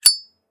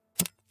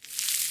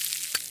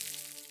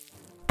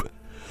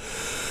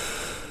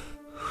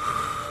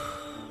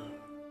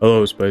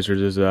Hello,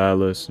 Spacers. This is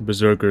Atlas,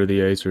 Berserker of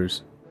the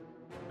Acers.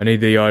 I need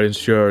the audience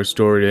to share our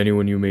story to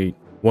anyone you meet.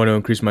 1, to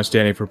increase my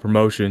standing for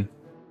promotion.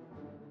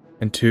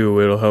 And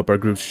 2, it'll help our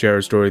group share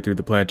our story through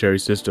the planetary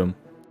system.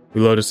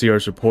 We love to see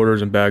our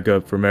supporters and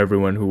backup from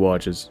everyone who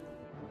watches.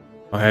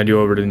 I'll hand you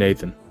over to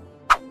Nathan.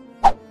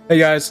 Hey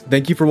guys,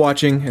 thank you for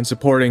watching and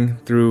supporting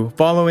through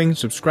following,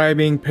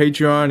 subscribing,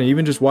 Patreon, and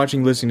even just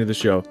watching, listening to the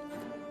show.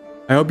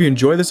 I hope you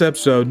enjoy this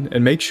episode,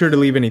 and make sure to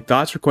leave any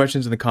thoughts or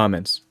questions in the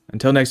comments.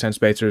 Until next time,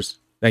 Spacers,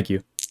 thank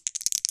you.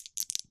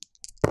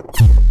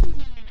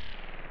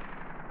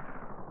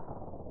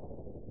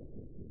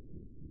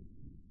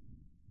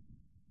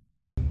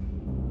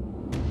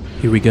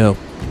 Here we go.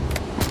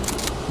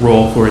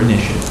 Roll for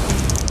initiative.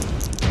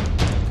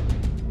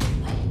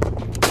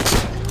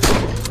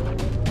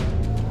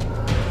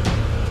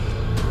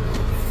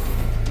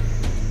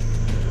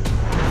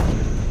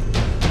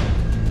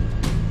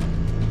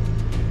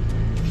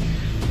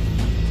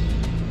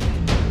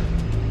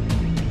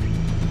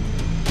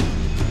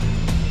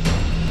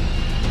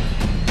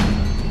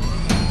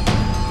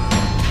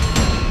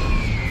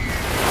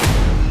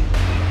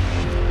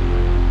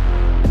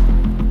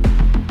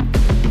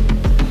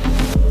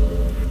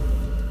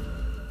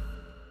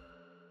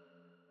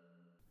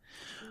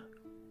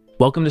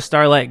 Welcome to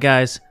Starlight,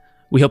 guys.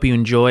 We hope you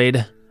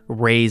enjoyed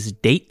Ray's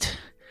date.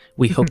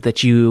 We hope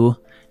that you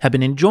have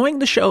been enjoying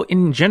the show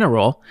in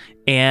general.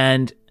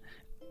 And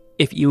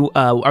if you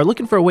are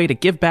looking for a way to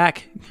give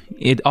back,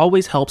 it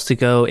always helps to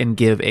go and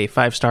give a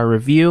 5-star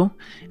review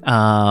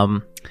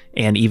and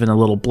even a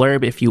little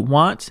blurb if you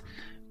want.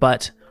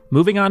 But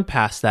moving on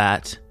past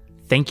that,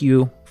 thank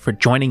you for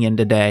joining in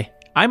today.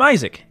 I'm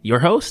Isaac, your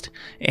host.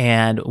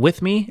 And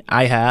with me,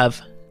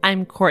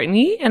 I'm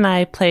Courtney, and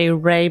I play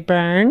Ray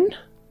Byrne.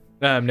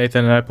 I'm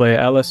Nathan, and I play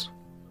Alice.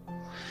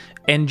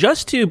 And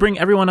just to bring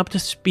everyone up to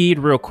speed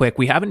real quick,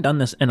 we haven't done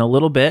this in a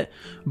little bit,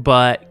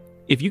 but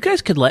if you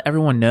guys could let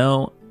everyone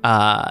know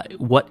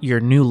what your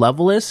new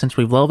level is, since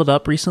we've leveled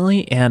up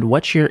recently, and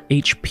what your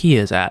HP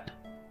is at.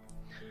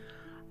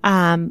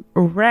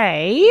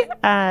 Ray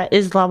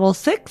is level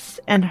 6,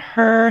 and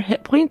her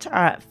hit points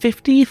are at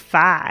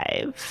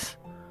 55.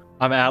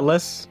 I'm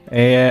Atlas,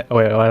 and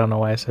I don't know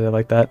why I said it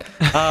like that.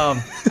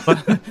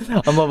 But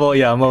I'm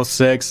level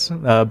 6,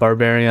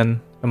 barbarian,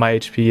 and my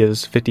HP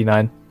is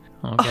 59.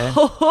 Okay.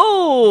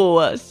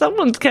 Oh,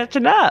 someone's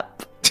catching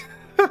up.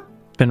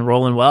 Been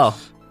rolling well.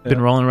 Yeah. Been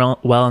rolling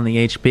well in the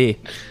HP.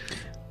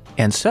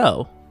 And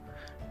so,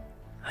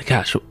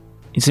 gosh,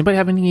 does anybody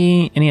have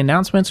any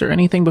announcements or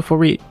anything before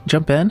we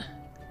jump in?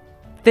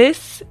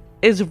 This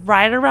is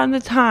right around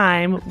the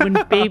time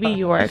when Baby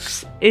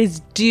Yorks is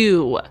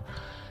due.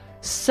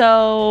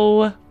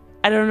 So,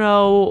 I don't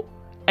know,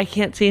 I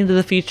can't see into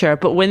the future,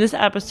 but when this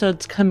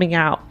episode's coming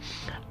out,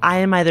 I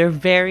am either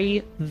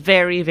very,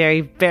 very, very,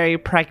 very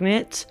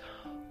pregnant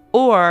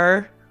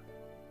or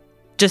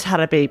just had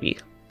a baby.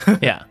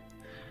 Yeah.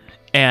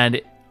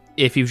 And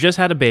if you've just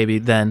had a baby,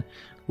 then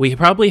we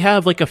probably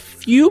have like a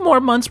few more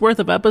months worth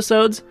of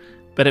episodes,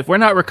 but if we're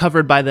not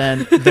recovered by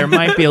then, there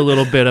might be a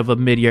little bit of a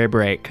mid-year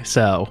break.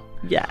 So,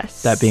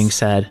 Yes. that being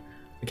said,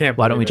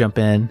 why don't we jump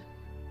in?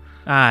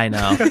 I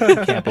know.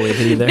 I can't believe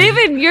it either.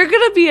 Nathan, you're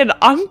gonna be an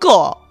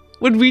uncle.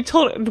 When we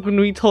told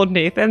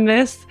Nathan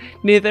this,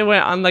 Nathan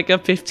went on like a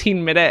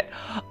 15-minute,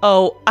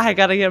 I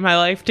gotta get my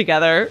life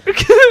together.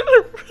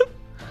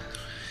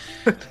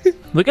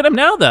 Look at him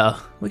now, though.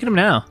 Look at him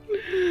now.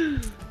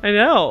 I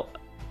know.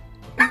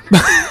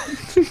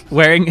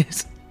 Wearing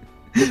his...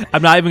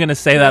 I'm not even going to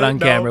say that on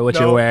camera, what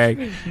you're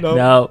wearing.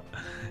 No,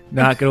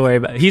 not going to worry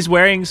about it. He's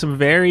wearing some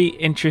very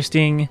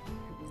interesting...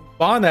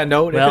 On that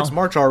note, if it's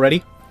March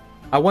already,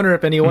 I wonder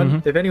if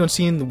anyone's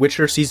seen The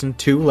Witcher Season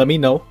 2, let me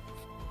know.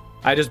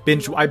 I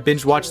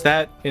binge watched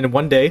that in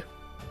one day.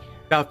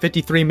 About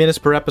 53 minutes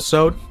per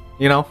episode.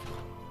 You know,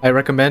 I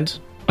recommend.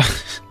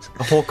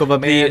 The Hulk of a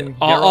Man.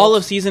 All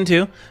of Season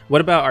 2.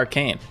 What about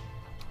Arcane?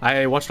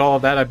 I watched all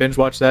of that. I binge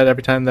watched that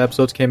every time the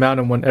episodes came out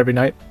and every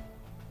night.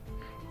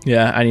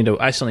 Yeah,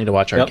 I still need to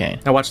watch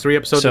Arcane. I watched 3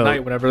 episodes a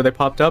night whenever they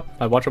popped up.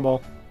 I watch them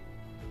all.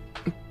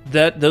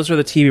 Those are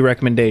the TV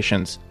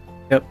recommendations.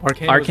 Yep,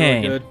 Arcane. Was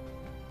really good.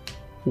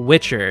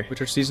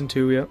 Witcher Season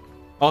 2, yep.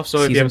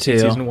 Also, if you haven't seen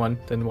Season 1,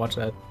 then watch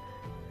that.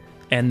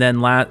 And then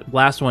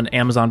last one,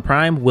 Amazon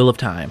Prime, Wheel of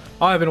Time.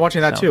 Oh, I've been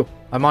watching that too.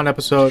 I'm on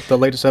the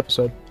latest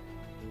episode.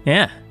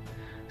 Yeah.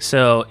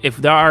 So if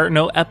there are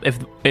no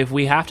if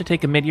we have to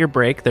take a mid-year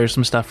break, there's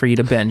some stuff for you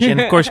to binge.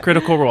 And of course,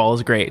 Critical Role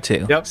is great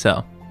too. Yep.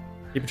 So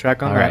keep a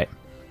track on all that. All right.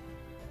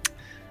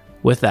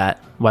 With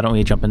that, why don't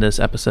we jump into this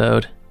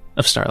episode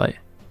of Starlight?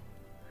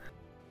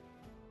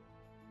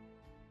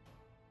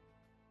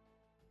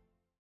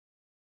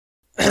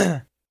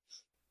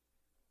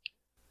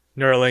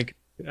 Neuralink,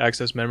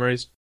 access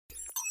memories.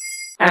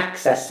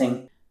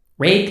 Accessing.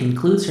 Ray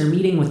concludes her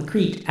meeting with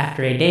Crete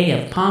after a day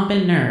of pomp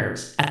and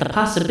nerves at the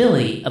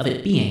possibility of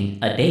it being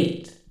a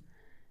date.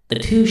 The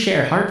two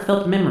share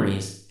heartfelt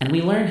memories, and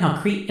we learn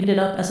how Crete ended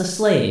up as a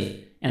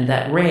slave and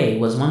that Ray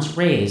was once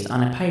raised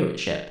on a pirate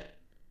ship.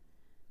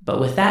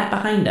 But with that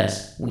behind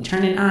us, we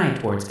turn an eye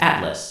towards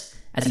Atlas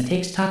as he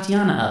takes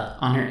Tatiana up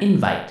on her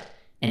invite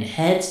and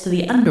heads to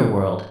the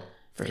underworld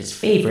for his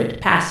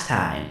favorite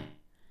pastime,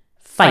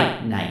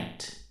 Fight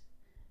Night.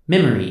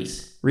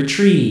 Memories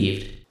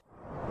retrieved.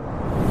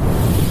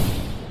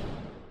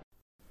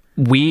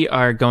 We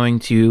are going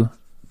to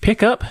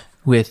pick up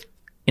with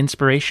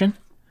inspiration.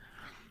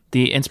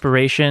 The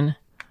inspiration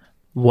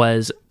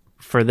was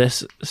for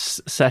this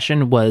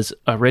session was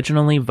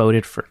originally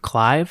voted for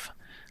Clive.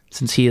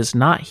 Since he is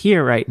not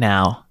here right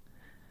now,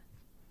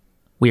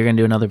 we are going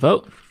to do another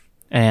vote,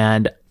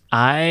 and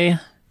I'm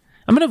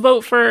going to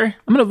vote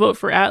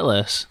for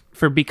Atlas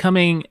for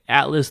becoming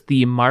Atlas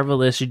the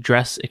marvelous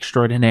dress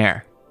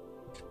extraordinaire.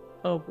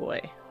 Oh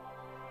boy.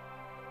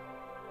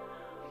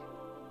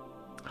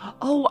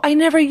 Oh, I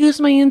never used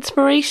my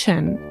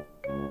inspiration.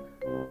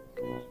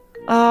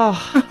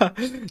 Oh.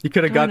 You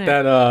could have got Darn it.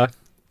 that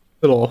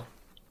little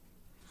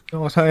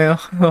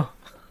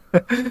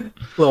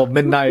little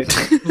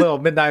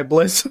midnight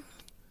bliss.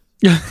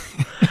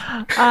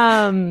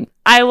 I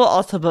will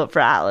also vote for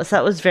Alice.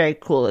 That was very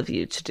cool of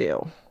you to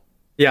do.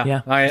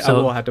 Yeah, I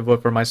so- will have to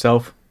vote for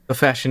myself. The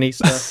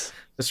fashionista,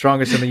 the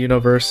strongest in the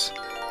universe.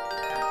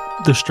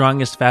 The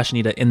strongest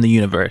fashionista in the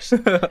universe.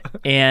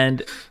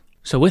 And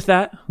so with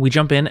that, we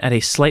jump in at a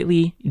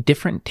slightly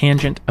different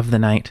tangent of the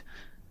night.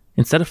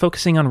 Instead of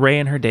focusing on Ray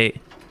and her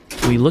date,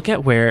 we look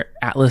at where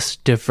Atlas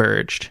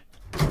diverged.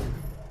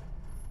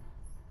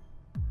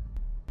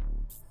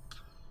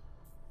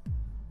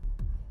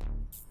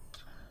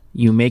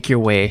 You make your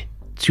way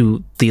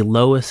to the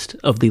lowest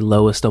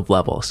of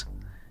levels.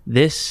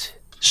 This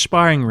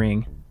sparring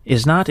ring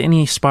is not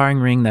any sparring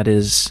ring that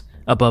is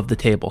above the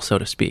table, so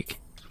to speak.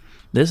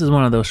 This is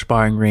one of those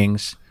sparring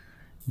rings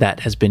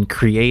that has been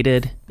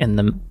created in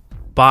the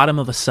bottom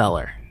of a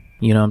cellar.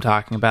 You know what I'm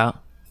talking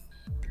about?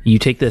 You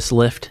take this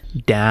lift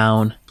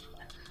down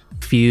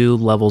a few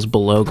levels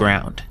below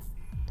ground.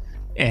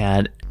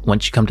 And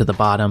once you come to the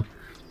bottom,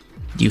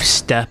 you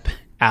step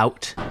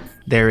out.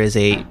 There is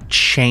a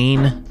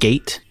chain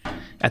gate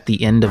at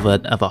the end of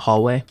a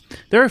hallway.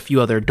 There are a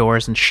few other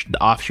doors and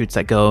offshoots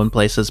that go in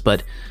places,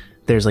 but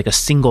there's like a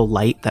single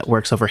light that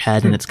works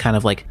overhead, and it's kind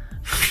of like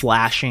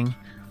flashing.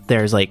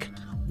 There's like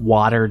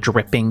water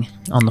dripping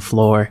on the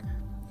floor.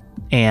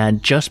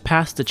 And just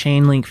past the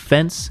chain link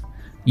fence,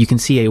 you can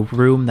see a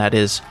room that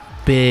is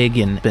big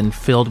and been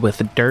filled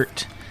with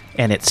dirt,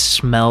 and it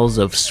smells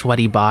of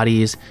sweaty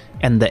bodies,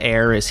 and the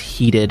air is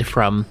heated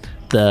from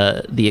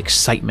the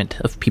excitement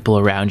of people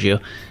around you.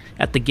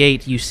 At the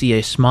gate, you see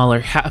a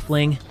smaller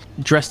halfling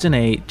dressed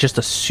in just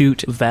a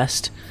suit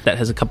vest that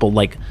has a couple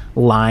like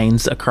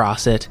lines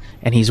across it,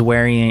 and he's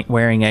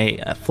wearing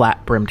a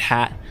flat brimmed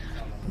hat.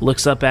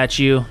 Looks up at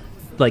you,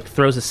 like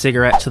throws a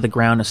cigarette to the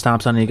ground and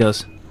stomps on it. And he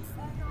goes,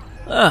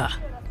 "Ah,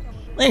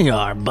 there you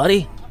are,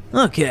 buddy.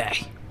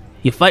 Okay,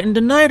 you fighting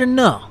tonight or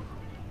no?"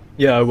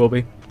 Yeah, I will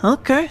be.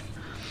 Okay.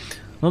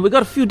 Well, we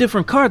got a few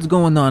different cards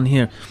going on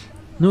here.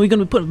 Are you going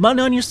to be putting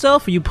money on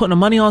yourself, or are you putting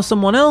money on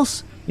someone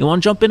else? You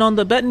want to jump in on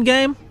the betting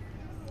game?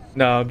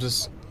 No,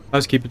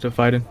 let's keep it to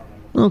fighting.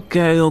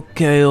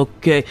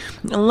 Okay.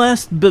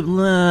 Last but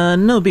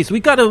no beast, we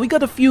got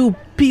a few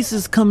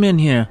pieces come in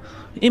here,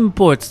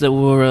 imports that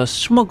were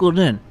smuggled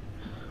in.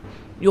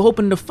 You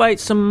hoping to fight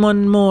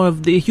someone more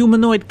of the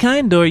humanoid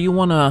kind, or you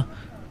wanna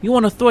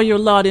throw your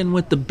lot in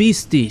with the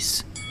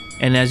beasties?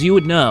 And as you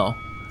would know,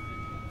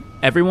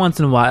 every once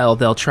in a while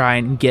they'll try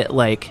and get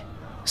like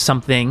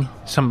some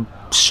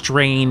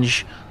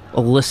strange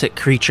illicit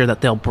creature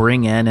that they'll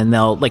bring in, and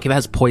they'll, like, if it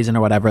has poison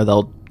or whatever,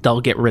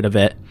 they'll get rid of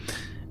it.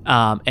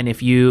 And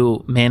if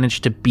you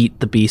manage to beat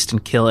the beast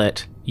and kill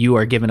it, you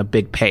are given a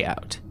big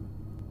payout.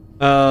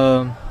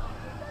 How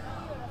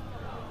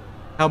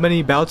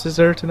many bouts is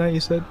there tonight, you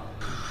said?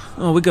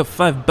 Oh, we got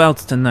 5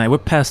 bouts tonight. We're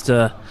past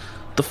the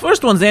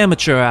first one's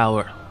amateur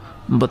hour,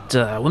 but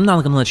we're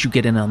not gonna let you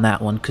get in on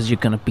that one because you're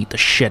gonna beat the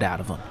shit out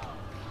of them.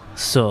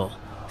 So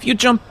if you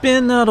jump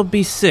in, that'll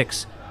be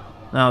 6.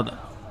 Now,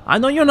 I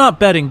know you're not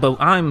betting, but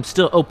I'm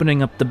still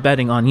opening up the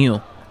betting on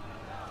you.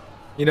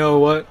 You know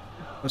what?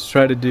 Let's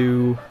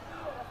do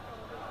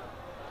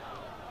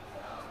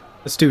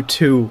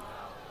 2.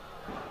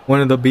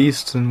 One of the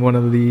beasts and one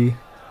of the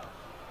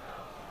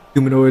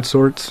humanoid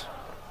sorts.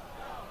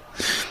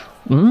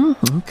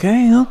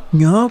 Okay.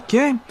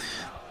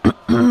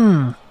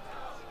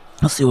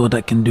 I'll see what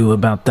I can do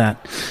about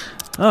that.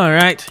 All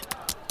right.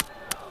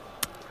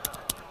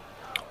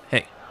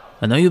 Hey,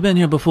 I know you've been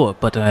here before,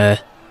 but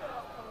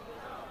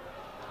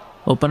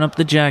open up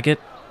the jacket.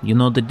 You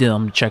know the deal.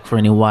 I'm gonna check for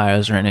any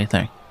wires or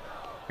anything.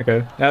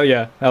 Okay. Oh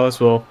yeah, Alice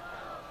will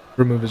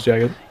remove his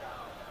jacket.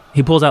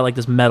 He pulls out like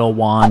this metal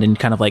wand and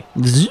kind of like.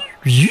 All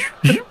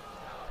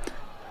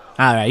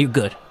right, you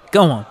good?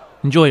 Go on,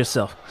 enjoy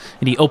yourself.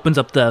 And he opens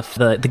up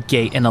the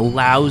gate and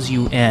allows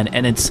you in.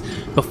 And it's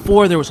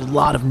before there was a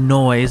lot of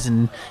noise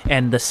and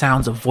the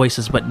sounds of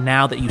voices, but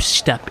now that you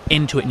step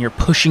into it and you're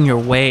pushing your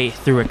way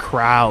through a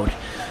crowd,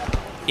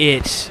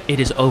 it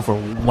is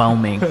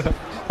overwhelming.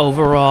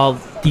 Overall,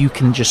 you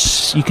can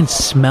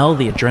smell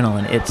the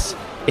adrenaline.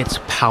 It's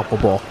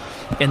palpable.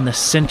 In the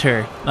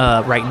center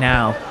right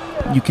now,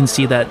 you can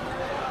see that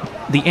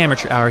the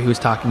amateur hour he was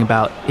talking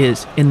about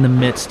is in the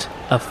midst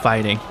of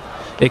fighting,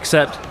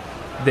 except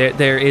it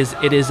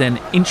is an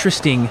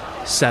interesting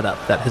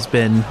setup that has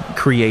been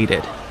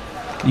created.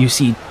 You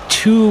see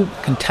two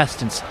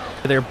contestants.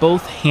 They're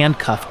both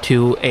handcuffed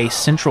to a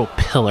central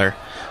pillar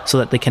so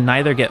that they can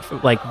neither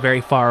get like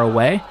very far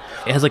away.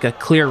 It has like a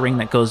clear ring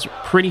that goes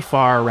pretty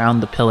far around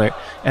the pillar,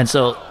 and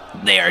so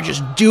they are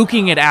just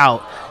duking it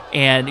out.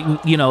 And,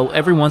 you know,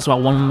 every once in a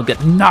while, one of them will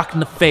get knocked in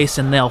the face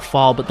and they'll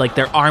fall, but, like,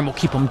 their arm will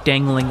keep them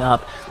dangling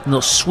up, and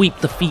they'll sweep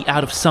the feet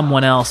out of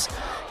someone else.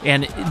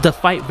 And the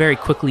fight very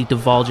quickly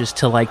divulges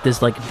to, like,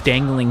 this, like,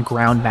 dangling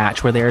ground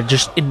match where they're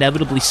just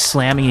inevitably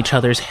slamming each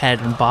other's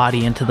head and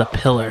body into the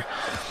pillar.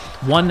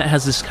 One that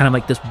has this kind of,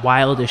 like, this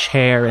wildish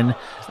hair and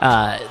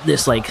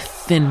this, like,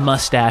 thin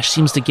mustache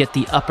seems to get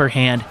the upper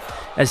hand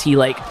as he,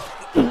 like,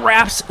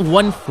 wraps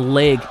one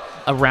leg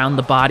around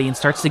the body and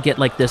starts to get,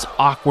 like, this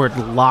awkward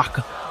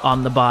lock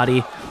on the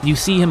body. You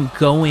see him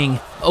going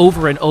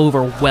over and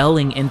over,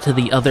 welling into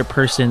the other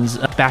person's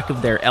back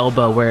of their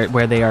elbow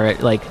where they are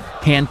like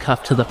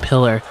handcuffed to the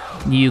pillar.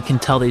 You can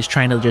tell that he's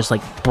trying to just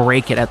like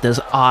break it at this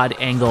odd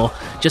angle.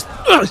 Just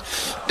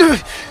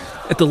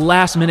at the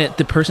last minute,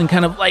 the person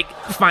kind of like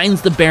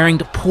finds the bearing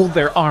to pull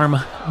their arm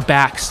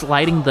back,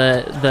 sliding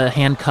the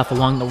handcuff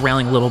along the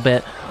railing a little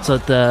bit so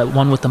that the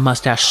one with the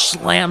mustache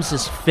slams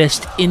his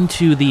fist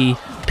into the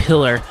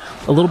pillar.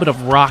 A little bit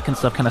of rock and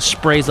stuff kind of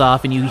sprays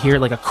off, and you hear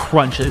like a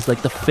crunch as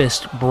like the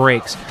fist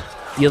breaks.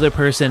 The other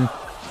person,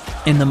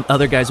 in the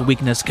other guy's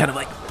weakness, kind of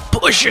like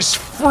pushes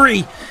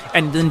free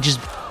and then just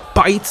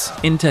bites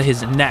into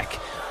his neck,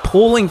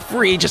 pulling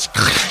free. Just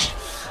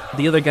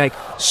the other guy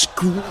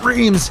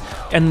screams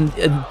and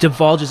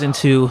divulges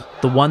into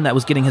the one that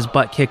was getting his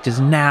butt kicked is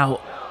now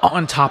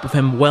on top of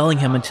him, welling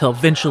him until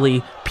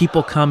eventually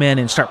people come in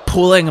and start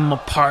pulling him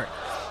apart.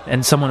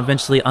 And someone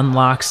eventually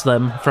unlocks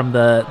them from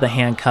the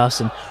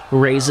handcuffs and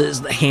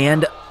raises the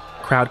hand.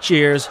 Crowd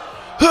cheers.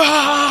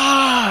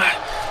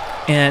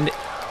 And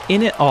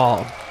in it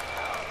all,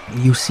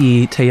 you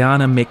see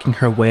Tayana making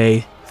her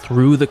way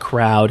through the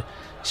crowd.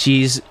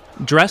 She's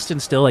dressed in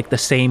still like the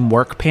same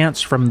work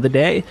pants from the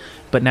day,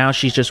 but now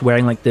she's just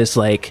wearing like this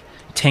like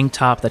tank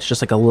top that's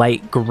just like a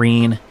light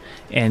green.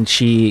 And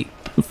she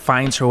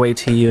finds her way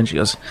to you and she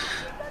goes,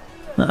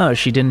 "Oh,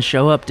 she didn't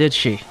show up, did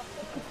she?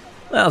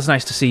 Well, it's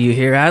nice to see you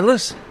here,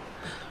 Atlas.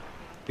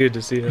 Good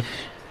to see you."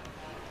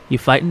 You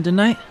fighting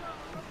tonight?"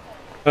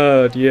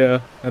 Yeah,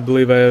 I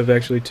believe I have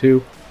actually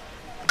two.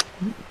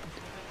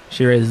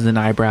 She raises an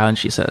eyebrow and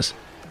she says,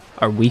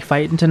 "Are we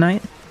fighting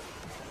tonight?"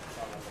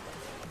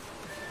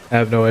 I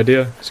have no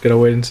idea. Just gotta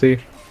wait and see.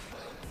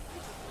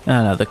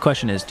 No, the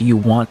question is, do you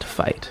want to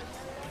fight?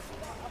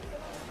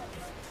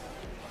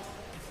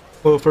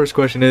 Well, first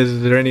question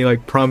is there any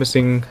like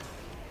promising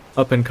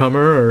up and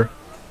comer or?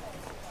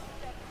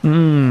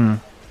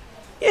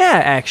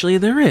 Yeah, actually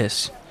there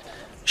is.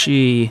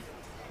 She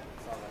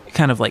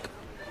kind of like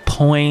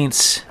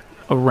points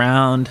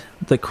around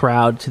the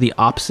crowd to the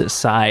opposite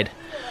side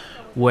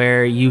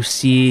where you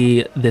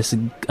see this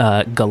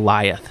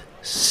Goliath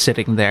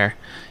sitting there.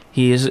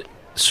 He is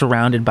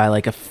surrounded by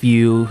like a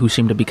few who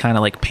seem to be kind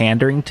of like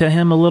pandering to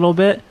him a little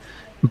bit,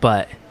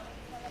 but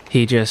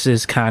he just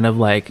is kind of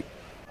like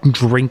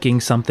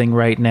drinking something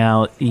right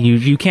now.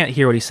 You can't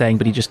hear what he's saying,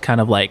 but he just kind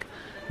of like,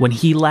 when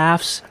he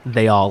laughs,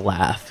 they all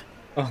laugh.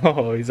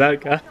 Oh, he's that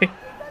guy?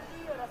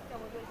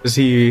 Is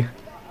he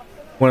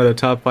one of the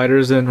top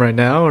fighters in right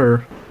now,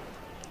 or?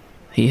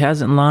 He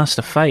hasn't lost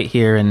a fight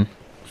here in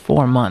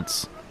 4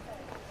 months.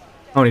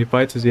 How many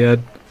fights has he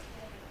had?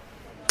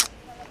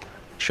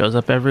 Shows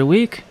up every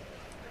week.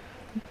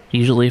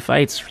 Usually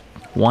fights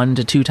 1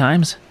 to 2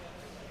 times.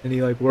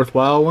 Any like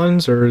worthwhile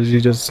ones, or is he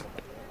just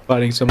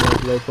fighting some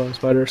like low-class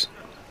fighters?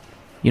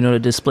 You know what a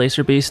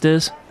displacer beast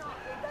is?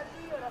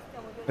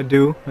 I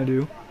do.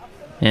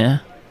 Yeah?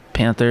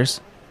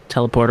 Panthers.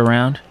 Teleport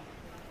around.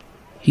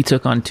 He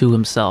took on 2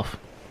 himself.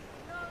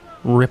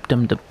 Ripped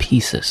them to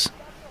pieces.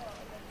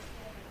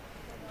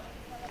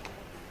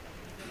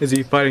 Is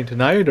he fighting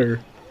tonight, or?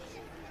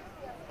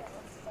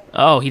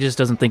 Oh, he just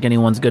doesn't think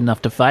anyone's good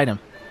enough to fight him.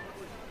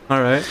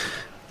 Alright.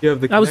 You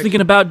have the I was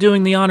thinking about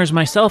doing the honors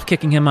myself,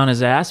 kicking him on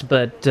his ass,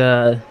 but,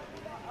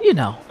 you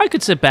know, I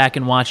could sit back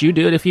and watch you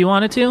do it if you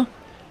wanted to.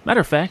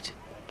 Matter of fact,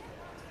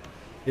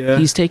 Yeah.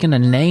 he's taken a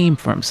name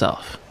for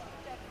himself.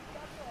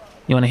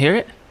 You want to hear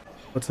it?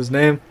 What's his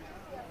name?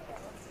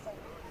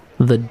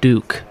 The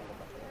Duke.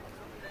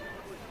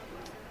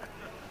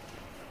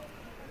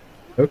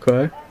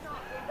 Okay.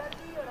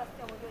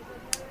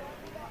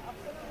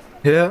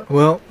 Yeah,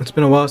 well, it's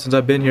been a while since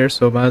I've been here,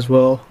 so might as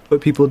well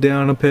put people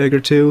down a peg or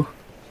two.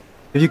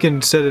 If you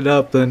can set it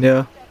up, then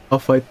yeah, I'll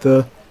fight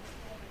the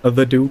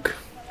Duke.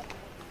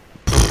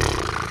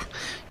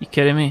 You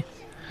kidding me?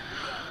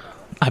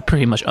 I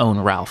pretty much own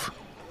Ralph.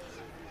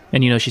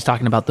 And you know, she's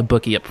talking about the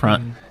bookie up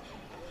front.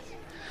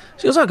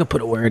 She goes, I could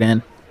put a word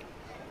in.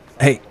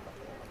 Hey,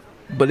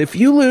 but if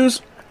you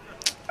lose,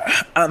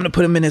 I'm going to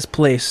put him in his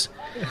place.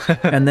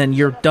 And then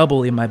you're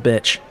doubly my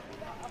bitch.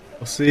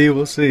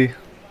 We'll see.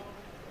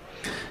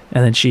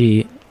 And then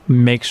she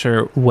makes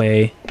her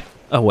way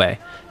away.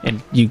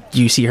 And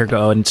you see her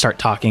go and start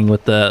talking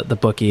with the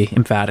bookie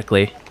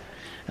emphatically.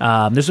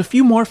 There's a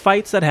few more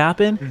fights that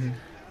happen,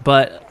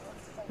 but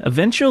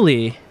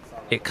eventually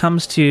it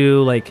comes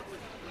to like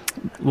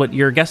what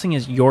you're guessing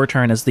is your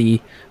turn as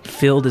the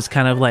field is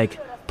kind of like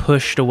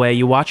pushed away.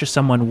 You watch as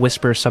someone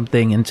whisper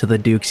something into the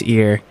Duke's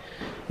ear,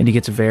 and he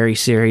gets very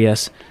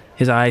serious.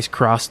 His eyes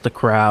cross the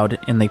crowd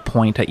and they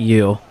point at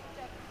you.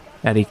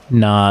 And he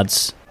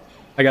nods.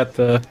 I got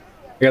the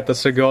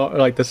cigar,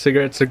 like the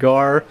cigarette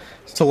cigar,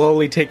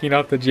 slowly taking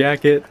off the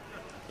jacket.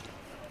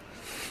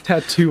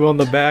 Tattoo on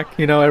the back,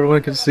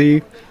 everyone can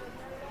see.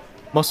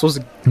 Muscles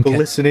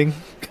glistening.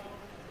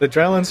 The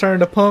adrenaline's starting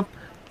to pump.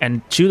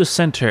 And to the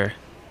center,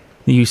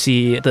 you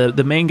see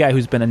the main guy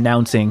who's been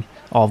announcing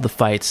all of the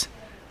fights.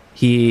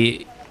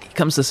 He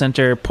comes to the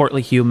center,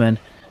 portly human,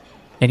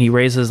 and he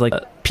raises like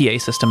a PA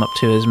system up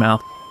to his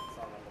mouth.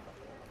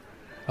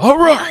 All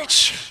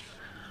right.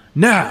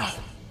 Now,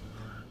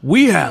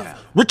 we have,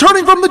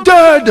 returning from the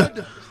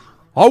dead,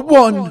 our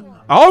one,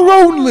 our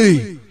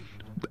only,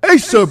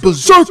 Acer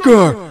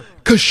Berserker,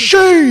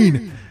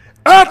 Kashane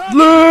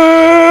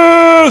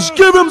Atlas!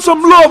 Give him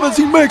some love as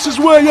he makes his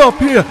way up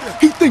here.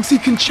 He thinks he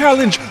can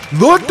challenge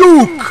the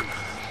Duke.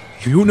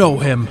 You know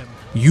him.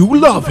 You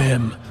love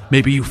him.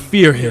 Maybe you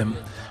fear him.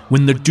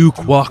 When the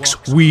Duke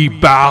walks, we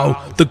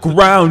bow. The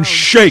ground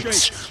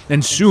shakes.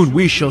 And soon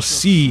we shall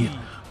see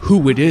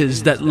who it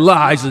is that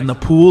lies in the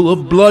pool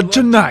of blood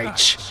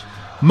tonight.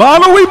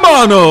 Mano y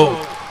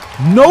mano.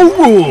 No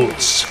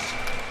rules.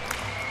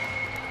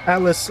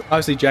 Atlas,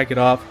 obviously jacket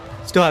off,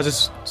 still has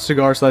his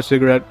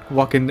cigar/cigarette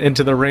walking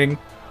into the ring.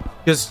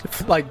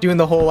 Just like doing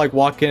the whole like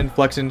walk in,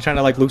 flexing, trying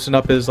to like loosen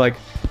up his like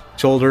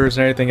shoulders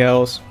and everything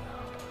else.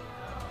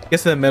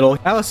 Gets to the middle.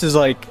 Atlas is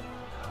like,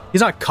 he's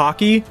not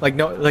cocky, like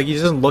no, like he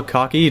doesn't look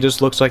cocky, he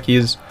just looks like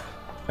he's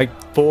like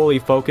fully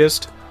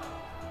focused.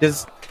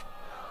 Does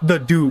the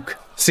Duke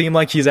seem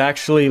like he's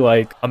actually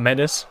like a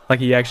menace? Like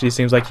he actually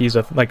seems like he's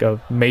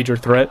a major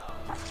threat?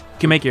 You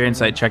can make your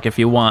insight check if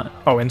you want.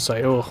 Oh,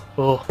 insight.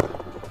 Oh,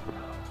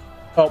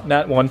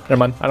 not one. Never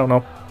mind. I don't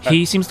know.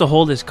 He seems to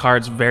hold his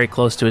cards very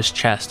close to his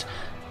chest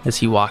as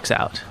he walks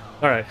out.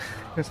 All right.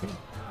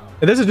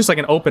 This is just like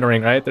an open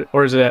ring, right?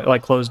 Or is it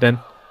like closed in?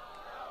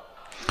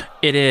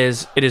 It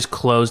is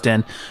closed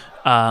in,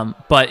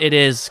 but it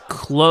is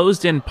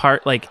closed in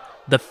part. Like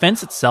the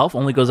fence itself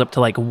only goes up to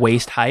like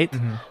waist height,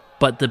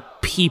 but the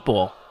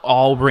people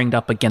all ringed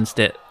up against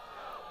it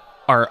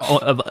are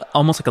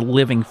almost like a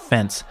living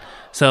fence.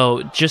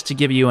 So just to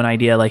give you an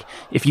idea, like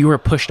if you were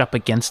pushed up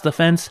against the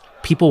fence,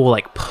 people will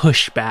like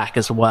push back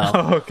as well.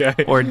 Oh, okay.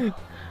 Or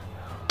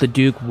the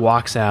Duke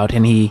walks out,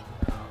 and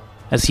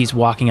as he's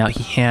walking out,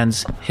 he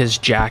hands his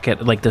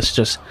jacket, like this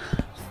just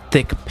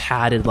thick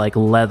padded like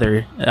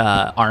leather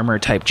armor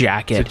type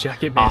jacket,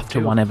 off to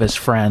one of his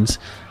friends.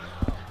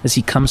 As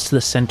he comes to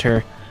the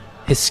center,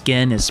 his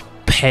skin is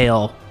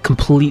pale,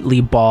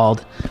 completely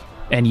bald,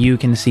 and you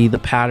can see the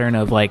pattern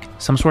of like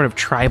some sort of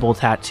tribal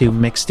tattoo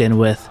mixed in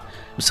with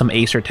some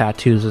Acer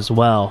tattoos as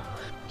well.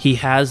 He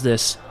has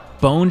this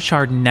bone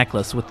shard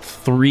necklace with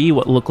 3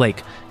 what look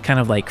like kind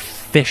of like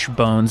fish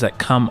bones that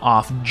come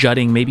off,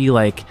 jutting maybe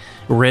like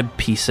rib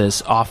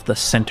pieces off the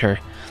center.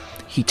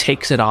 He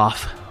takes it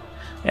off,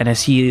 and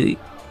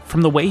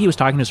from the way he was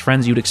talking to his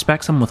friends, you'd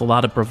expect someone with a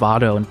lot of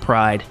bravado and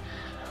pride.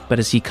 But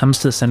as he comes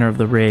to the center of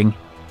the ring,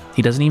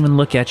 he doesn't even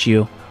look at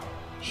you.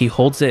 He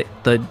holds it,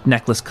 the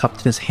necklace cupped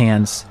in his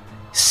hands,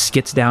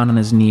 skits down on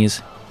his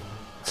knees,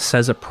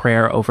 says a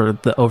prayer over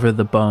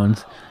the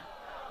bones,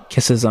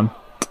 kisses them.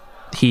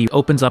 He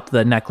opens up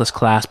the necklace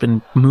clasp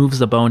and moves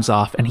the bones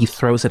off, and he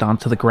throws it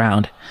onto the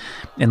ground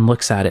and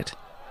looks at it.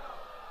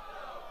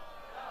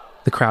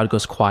 The crowd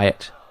goes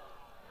quiet.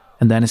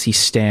 And then as he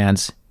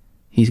stands,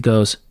 he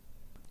goes,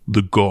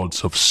 "The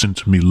gods have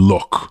sent me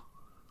luck.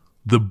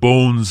 The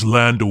bones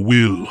land a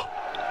will."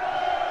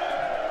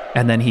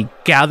 And then he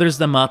gathers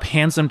them up,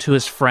 hands them to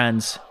his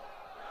friends.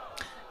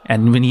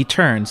 And when he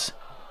turns,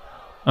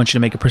 I want you to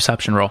make a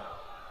perception roll.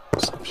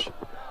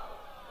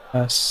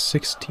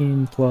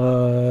 16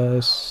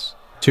 plus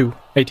 2,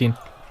 18.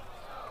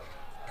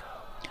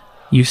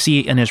 You see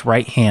in his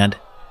right hand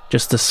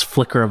just this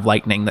flicker of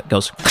lightning that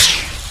goes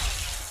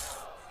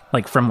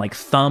like from like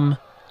thumb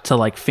to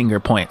like finger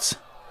points.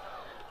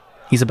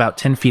 He's about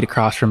 10 feet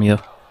across from you.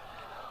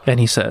 And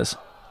he says,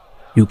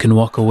 "You can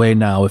walk away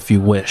now if you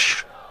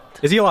wish."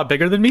 Is he a lot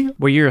bigger than me?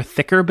 Where you're a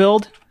thicker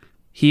build,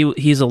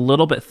 he's a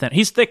little bit thin.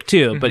 He's thick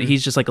too, but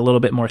he's just like a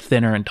little bit more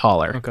thinner and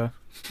taller. Okay.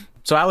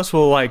 So Atlas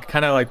will like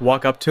kind of like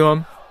walk up to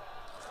him,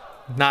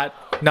 not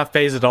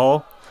phase at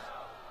all,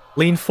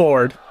 lean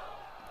forward,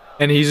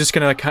 and he's just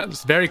gonna like,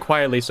 very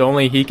quietly, so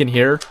only he can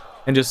hear,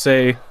 and just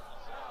say,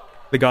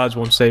 "The gods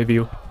won't save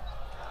you,"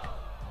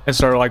 and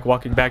start like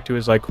walking back to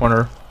his like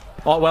corner.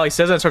 While he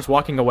says that and starts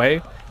walking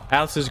away,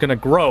 Atlas is gonna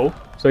grow.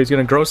 So he's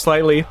gonna grow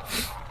slightly.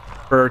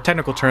 For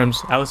technical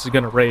terms, Atlas is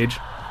gonna rage.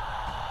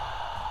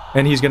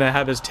 And he's gonna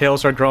have his tail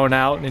start growing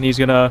out, and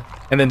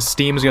then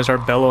steam is gonna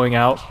start bellowing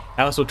out.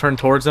 Atlas will turn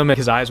towards him, and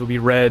his eyes will be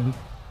red.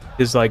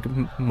 his like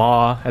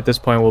maw at this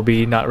point will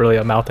be not really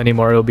a mouth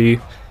anymore. It'll be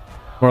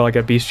more like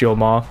a bestial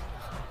maw.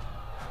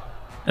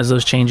 As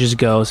those changes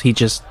goes, he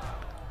just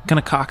kind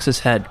of cocks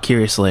his head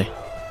curiously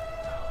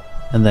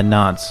and then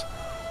nods.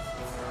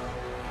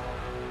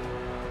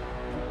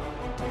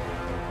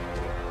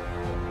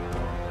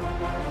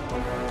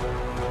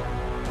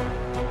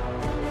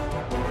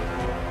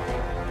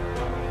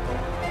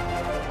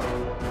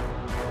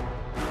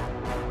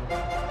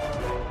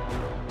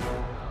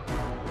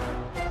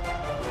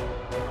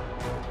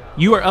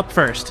 You are up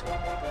first.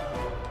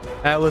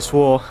 Atlas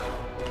will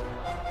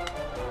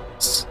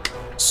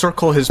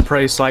circle his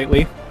prey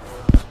slightly.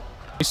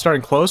 He's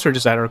starting close or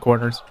just at our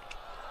corners?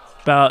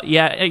 About,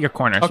 at your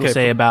corners. Okay, We'll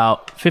say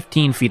about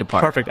 15 feet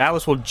apart. Perfect.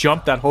 Atlas will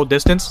jump that whole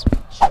distance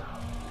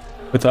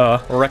with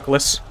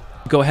reckless.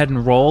 Go ahead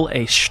and roll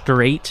a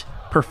straight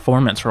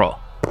performance roll.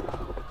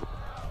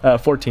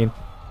 14.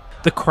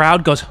 The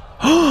crowd goes,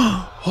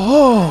 oh,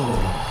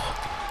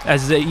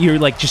 as you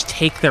like just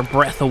take their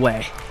breath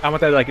away. I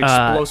want that like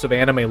explosive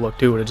anime look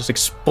too, when it just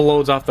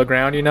explodes off the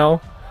ground, you know?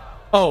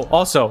 Oh,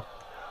 also,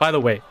 by the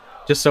way,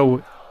 just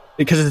so,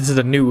 because this is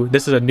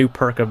a new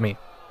perk of me.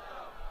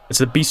 It's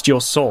the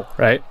bestial soul,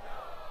 right?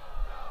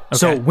 Okay.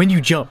 So when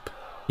you jump,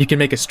 you can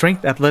make a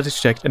strength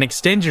athletics check and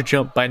extend your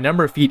jump by a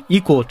number of feet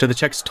equal to the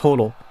check's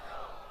total.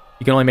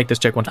 You can only make this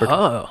check once per turn.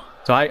 Oh.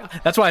 So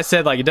that's why I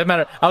said, like, it doesn't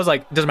matter. I was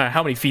like, it doesn't matter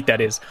how many feet that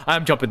is.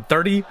 I'm jumping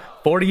 30,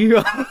 40.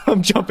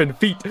 I'm jumping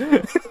feet.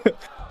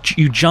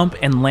 You jump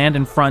and land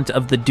in front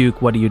of the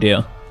Duke. What do you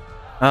do?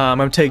 I'm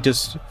going to take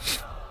just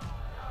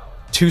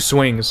 2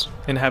 swings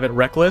and have it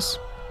reckless.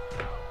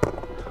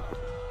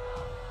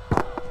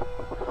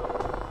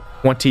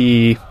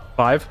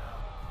 25,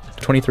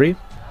 23,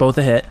 Both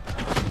a hit.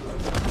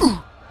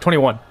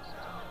 21.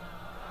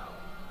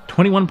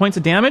 21 points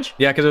of damage?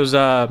 Yeah, because it was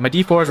my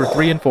d4s were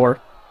 3 and 4,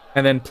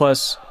 and then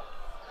plus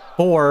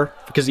 4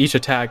 because each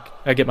attack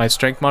I get my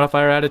strength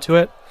modifier added to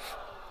it.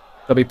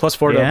 That'll be plus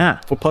 4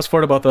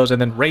 to both those,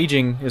 and then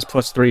raging is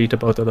plus 3 to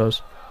both of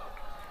those.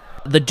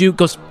 The Duke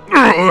goes,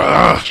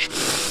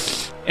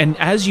 and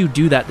as you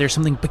do that, there's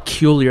something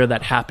peculiar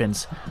that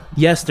happens.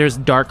 Yes, there's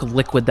dark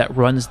liquid that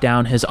runs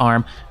down his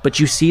arm, but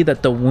you see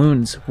that the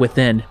wounds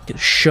within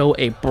show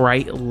a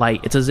bright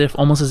light. It's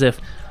almost as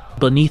if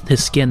beneath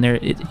his skin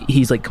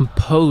he's like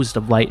composed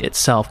of light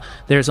itself.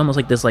 There's almost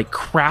like this like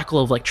crackle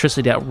of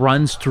electricity that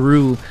runs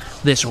through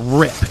this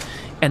rip,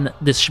 and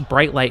this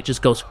bright light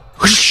just goes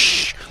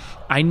whoosh.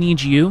 I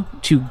need you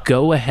to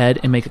go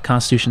ahead and make a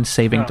Constitution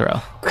saving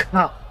throw.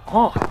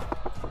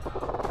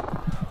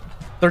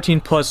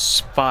 13 plus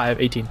 5,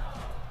 18.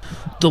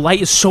 The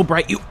light is so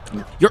bright,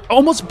 you're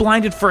almost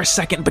blinded for a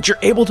second, but you're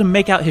able to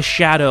make out his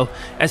shadow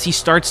as he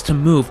starts to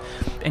move,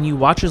 and you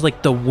watch as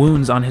like the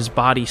wounds on his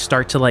body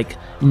start to like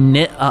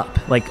knit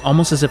up, like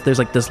almost as if there's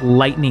like this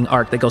lightning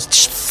arc that goes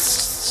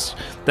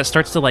that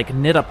starts to like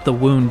knit up the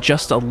wound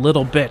just a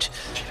little bit.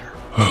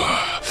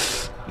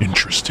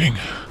 Interesting.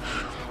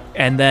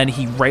 And then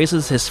he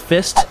raises his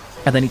fist,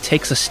 and then he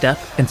takes a step,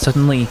 and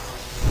suddenly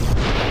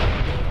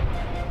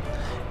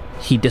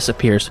he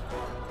disappears.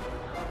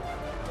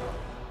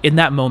 In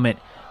that moment,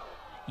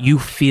 you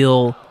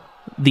feel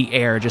the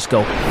air just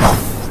go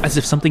as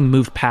if something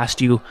moved past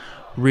you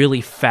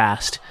really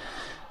fast.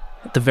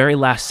 At the very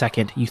last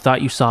second, you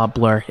thought you saw a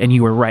blur, and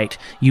you were right.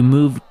 You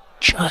moved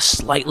just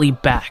slightly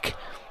back.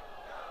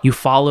 You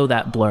follow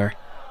that blur,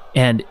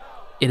 and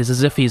it is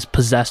as if he's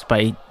possessed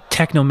by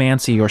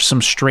technomancy or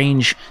some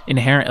strange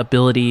inherent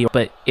ability,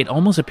 but it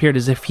almost appeared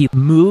as if he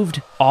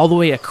moved all the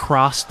way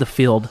across the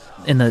field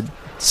in a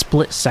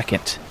split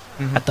second.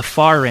 Mm-hmm. At the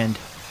far end,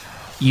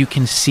 you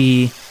can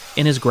see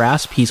in his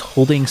grasp, he's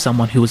holding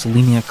someone who is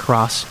leaning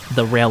across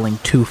the railing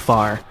too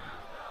far.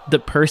 The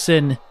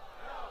person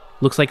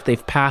looks like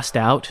they've passed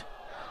out,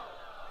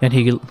 and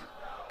he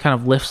kind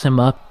of lifts him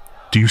up.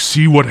 Do you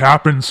see what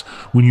happens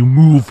when you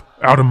move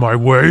out of my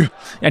way?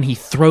 And he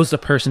throws the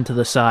person to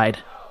the side.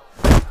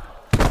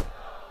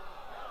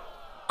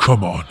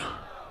 Come on.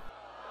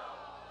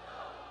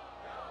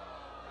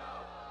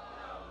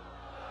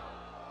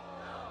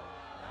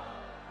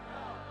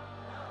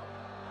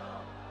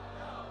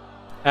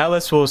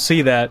 Atlas will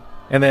see that,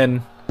 and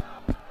then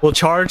we'll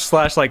charge /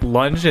 like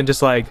lunge, and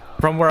just like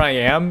from where I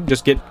am,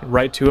 just get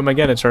right to him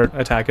again and start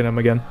attacking him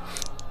again.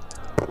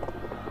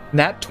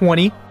 Nat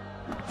 20.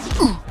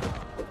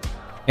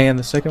 And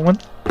the second one?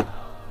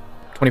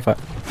 25.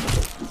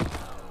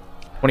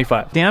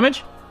 25.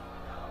 Damage?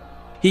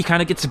 He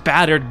kind of gets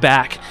battered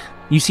back.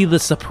 You see the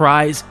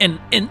surprise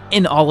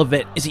in all of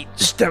it as he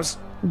steps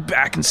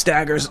back and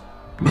staggers.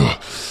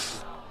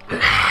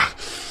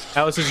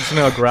 Atlas is just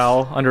gonna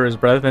growl under his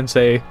breath and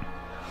say,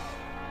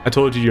 I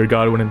told you your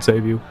god wouldn't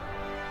save you.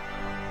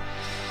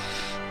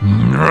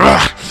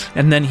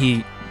 And then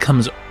he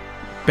comes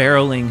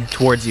barreling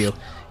towards you,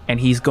 and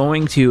he's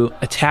going to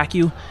attack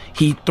you.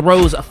 He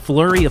throws a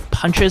flurry of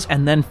punches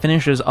and then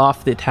finishes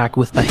off the attack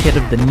with a hit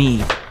of the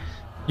knee.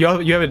 You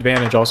have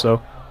advantage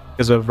also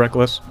because of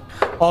reckless.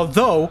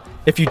 Although,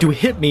 if you do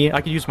hit me,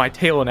 I can use my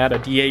tail and add a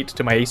d8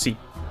 to my AC.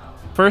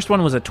 First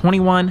one was a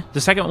 21.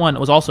 The second one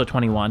was also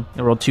 21.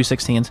 They rolled two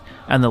 16s.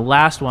 And the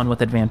last one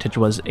with advantage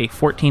was a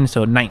 14,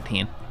 so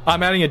 19.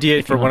 I'm adding a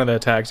D8 for one of the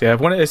attacks. Yeah,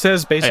 it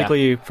says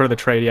basically for the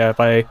trade. Yeah,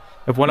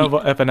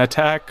 if an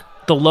attack.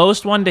 The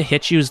lowest one to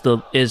hit you is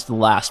the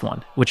last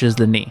one, which is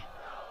the knee.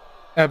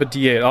 I have a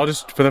D8. I'll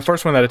just for the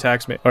first one that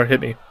attacks me or hit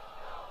me.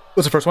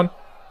 What's the first one?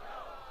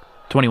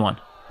 21.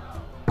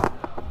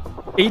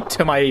 8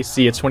 to my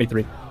AC. It's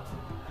 23.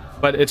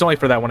 But it's only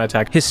for that one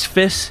attack. His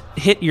fist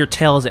hit your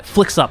tail as it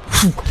flicks up,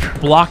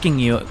 blocking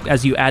you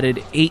as you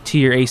added 8 to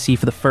your AC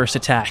for the first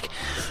attack.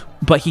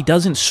 But he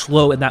doesn't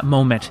slow in that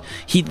moment.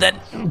 He then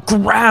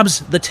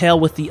grabs the tail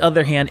with the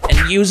other hand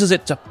and uses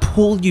it to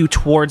pull you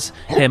towards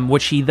him,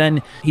 which he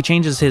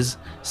changes his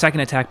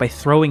second attack by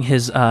throwing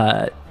his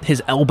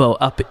elbow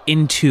up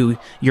into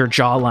your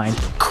jawline,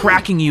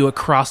 cracking you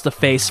across the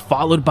face,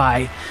 followed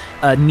by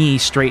a knee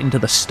straight into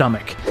the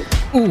stomach.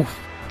 Ooh,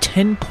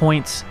 10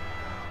 points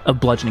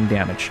of bludgeoning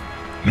damage.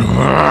 Do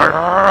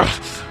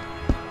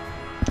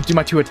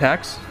my 2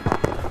 attacks.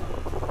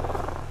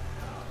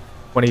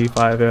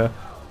 25, yeah.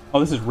 Oh,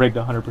 this is rigged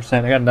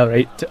 100%. I got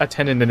another a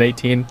 10 and an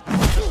 18.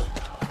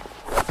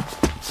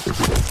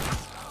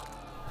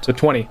 So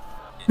 20.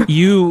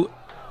 You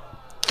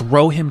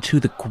throw him to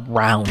the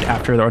ground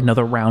after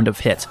another round of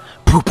hits.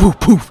 Poof, poof,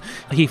 poof.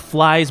 He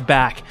flies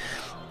back,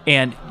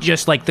 and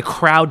just like the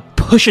crowd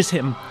pushes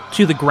him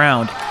to the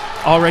ground,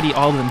 already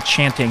all of them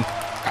chanting,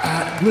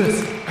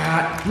 Atlas,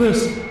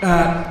 Atlas,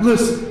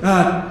 Atlas,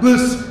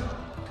 Atlas.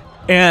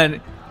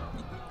 and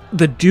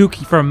the Duke,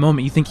 for a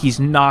moment, you think he's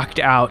knocked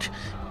out,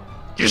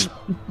 just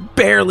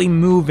barely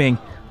moving.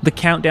 The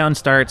countdown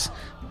starts,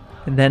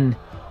 and then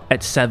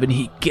at 7,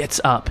 he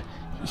gets up.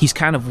 He's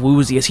kind of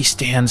woozy as he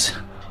stands.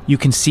 You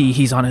can see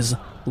he's on his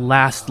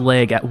last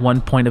leg at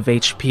 1 point of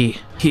HP.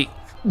 He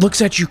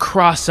looks at you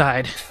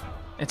cross-eyed.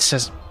 It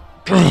says,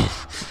 I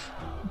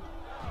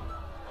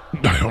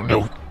don't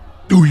know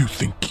who you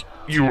think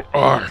you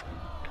are,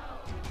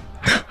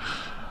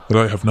 but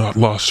I have not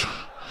lost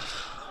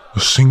a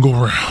single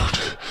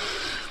round.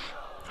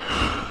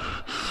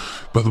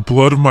 By the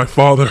blood of my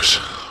fathers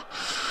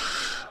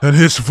and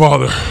his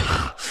father,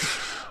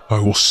 I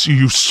will see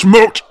you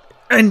smote.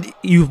 and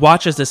you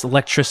watch as this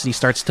electricity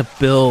starts to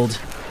build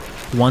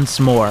once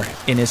more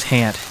in his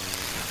hand.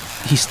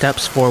 He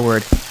steps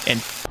forward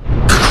and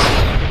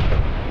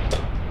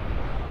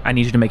I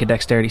need you to make a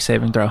dexterity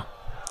saving throw.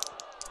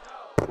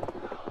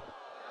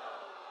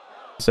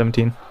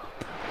 17.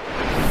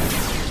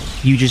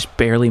 You just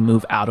barely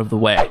move out of the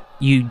way.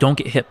 You don't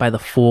get hit by the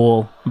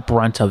full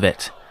brunt of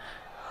it,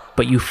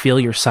 but you feel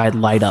your side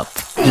light up.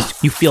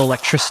 You feel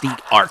electricity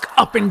arc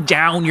up and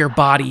down your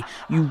body.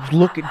 You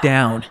look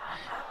down,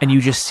 and you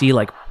just see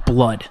like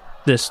blood,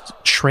 this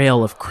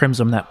trail of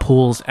crimson that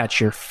pulls at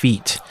your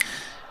feet.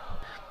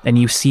 And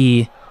you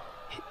see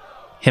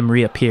him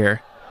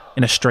reappear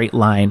in a straight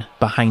line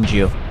behind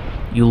you.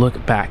 You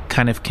look back,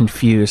 kind of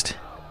confused.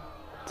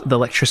 The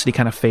electricity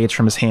kind of fades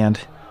from his hand,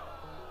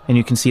 and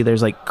you can see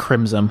there's like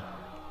crimson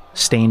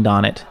stained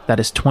on it. That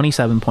is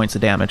 27 points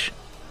of damage.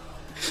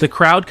 The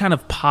crowd kind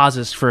of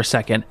pauses for a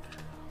second.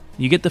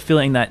 You get the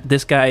feeling that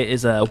this guy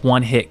is a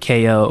one-hit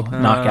KO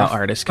knockout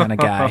artist kind of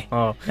guy,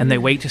 and they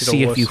wait to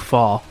see if you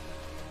fall.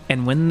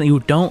 And when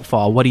you don't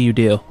fall, what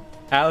do?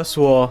 Alice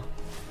will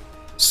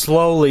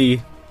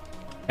slowly,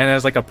 and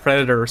as like a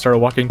predator, start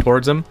walking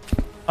towards him,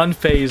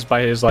 unfazed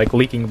by his like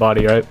leaking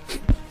body, right?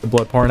 The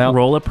blood pouring out.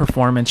 Roll a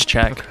performance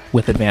check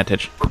with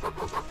advantage.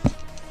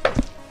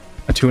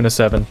 A 2 and a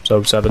 7,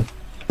 so 7.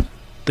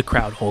 The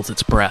crowd holds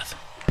its breath.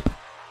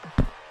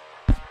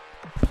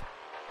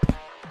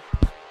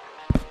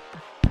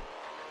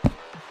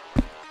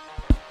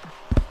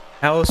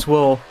 Alice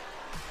will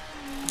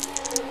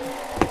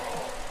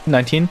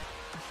 19.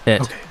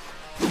 Hit. Okay.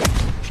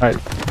 All right.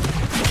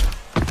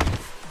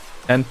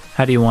 And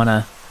How do you want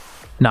to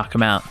knock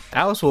him out?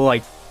 Alice will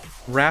like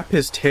wrap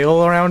his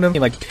tail around him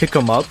and like pick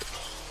him up.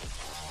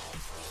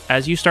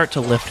 As you start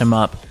to lift him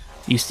up,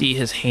 you see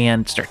his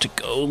hand start to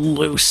go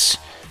loose,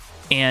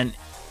 and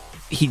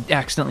he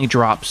accidentally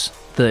drops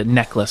the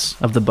necklace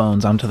of the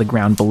bones onto the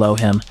ground below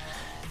him,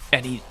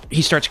 and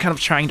he starts kind of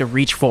trying to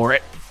reach for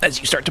it as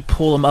you start to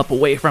pull him up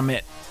away from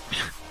it.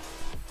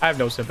 I have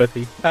no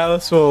sympathy.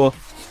 Alice will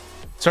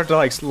start to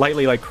like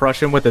slightly like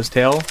crush him with his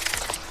tail,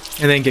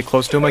 and then get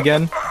close to him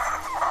again.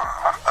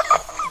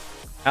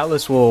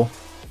 Alice will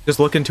just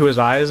look into his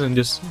eyes and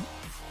just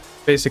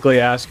basically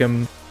ask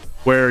him,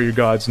 "Where are your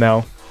gods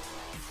now?"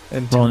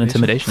 And Roll an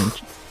intimidation.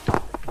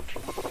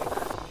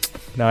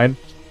 9.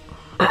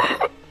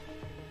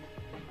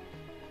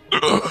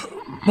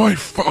 My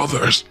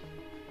fathers.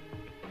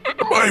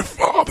 My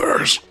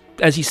fathers.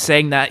 As he's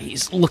saying that,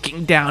 he's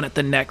looking down at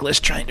the necklace,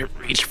 trying to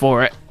reach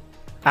for it.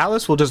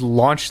 Alice will just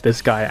launch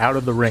this guy out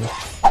of the ring,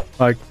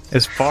 like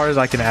as far as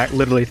I can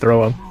literally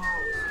throw him.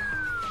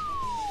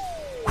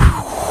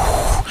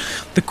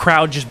 The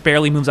crowd just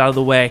barely moves out of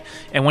the way,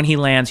 and when he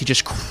lands, he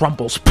just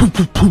crumples. Poof,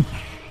 poof, poof.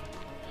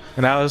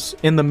 And Alice,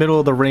 in the middle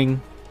of the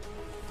ring,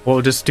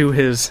 will just do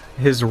his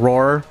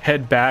roar,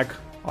 head back,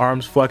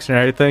 arms flexed and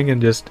everything,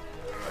 and just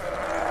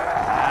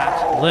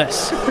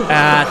Atlas,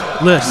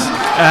 Atlas,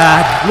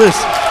 Atlas,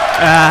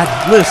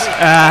 Atlas,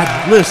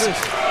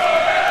 Atlas.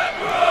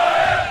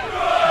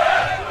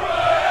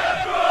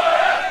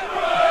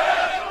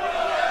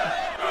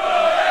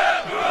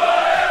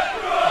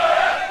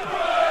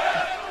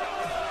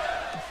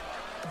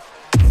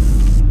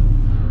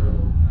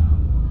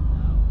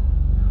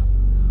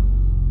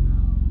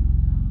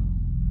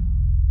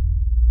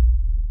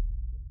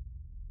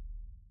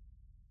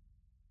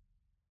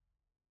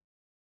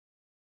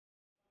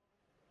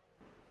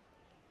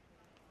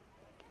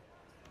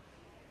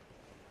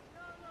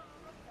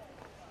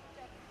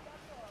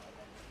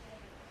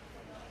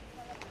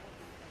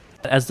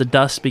 As the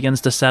dust begins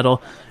to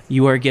settle,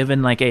 you are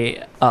given like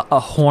a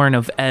horn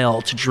of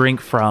ale to drink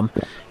from,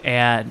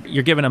 and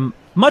you're given a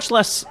much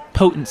less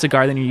potent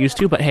cigar than you're used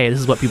to, but hey, this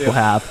is what people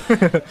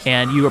have.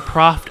 And you are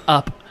propped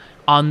up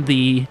on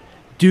the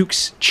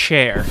Duke's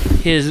chair,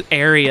 his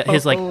area,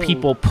 his like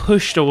people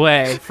pushed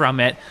away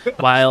from it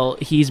while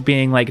he's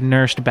being like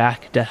nursed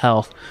back to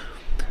health.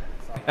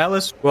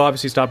 Atlas will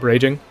obviously stop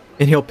raging,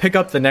 and he'll pick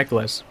up the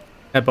necklace,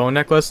 that bone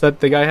necklace that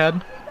the guy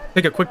had.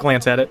 Take a quick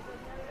glance at it.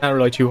 Not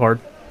really too hard.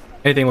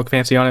 Anything look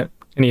fancy on it?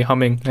 Any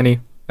humming?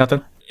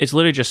 Nothing? It's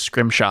literally just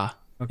Scrimshaw.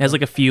 Okay. It has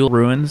like a few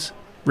runes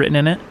written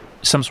in it,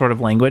 some sort of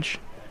language.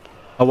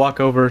 I'll walk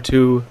over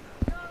to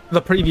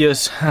the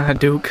previous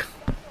Duke.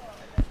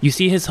 You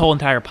see his whole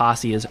entire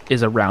posse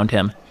is around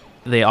him.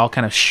 They all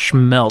kind of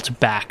smelt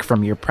back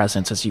from your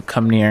presence as you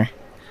come near.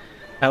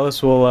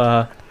 Atlas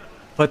will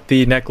put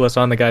the necklace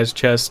on the guy's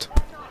chest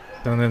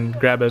and then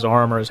grab his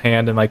arm or his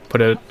hand and like put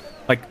it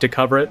like to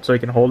cover it so he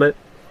can hold it.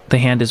 The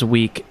hand is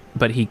weak,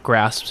 but he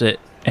grasps it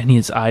and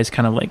his eyes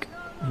kind of like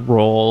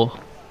roll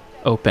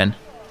open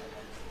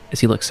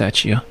as he looks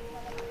at you.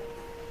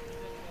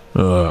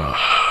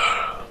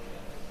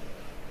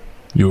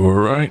 You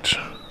were right.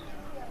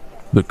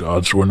 The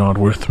gods were not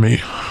with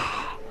me.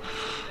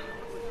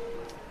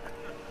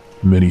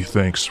 Many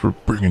thanks for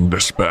bringing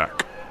this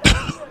back.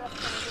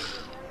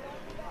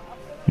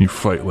 You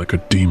fight like a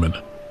demon.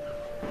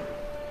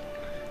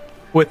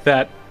 With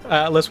that,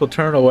 Atlas will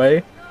turn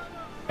away,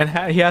 and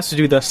he has to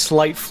do the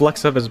slight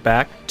flex of his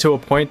back to a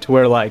point to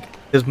where like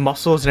his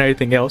muscles and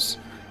everything else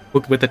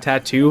with the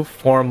tattoo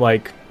form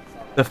like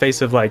the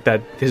face of like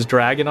that his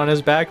dragon on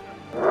his back.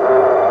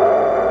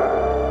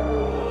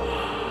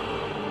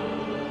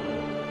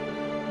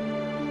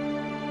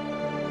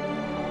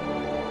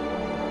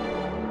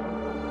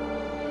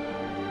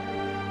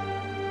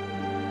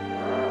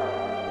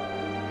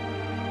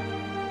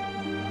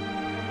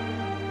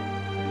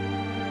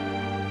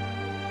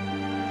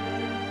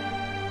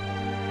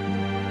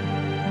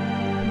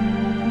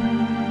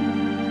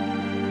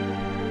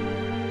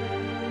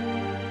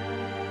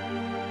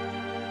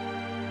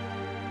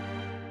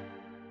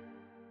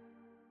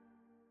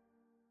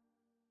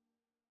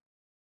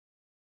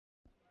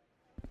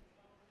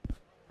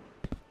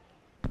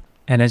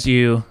 And as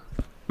you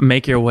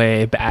make your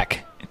way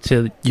back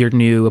to your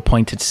new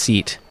appointed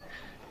seat,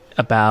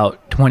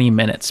 about 20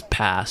 minutes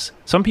pass.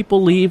 Some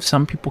people leave,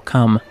 some people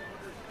come,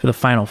 for the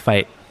final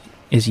fight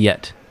is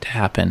yet to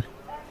happen.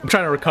 I'm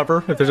trying to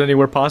recover if there's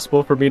anywhere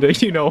possible for me to,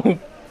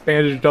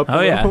 bandage it up.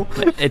 Oh yeah,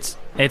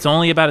 it's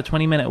only about a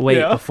 20-minute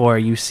wait before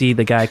you see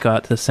the guy go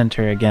out to the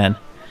center again.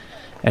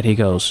 And he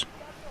goes,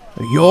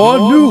 Your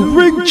new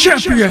ring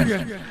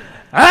champion,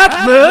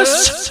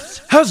 Atlas,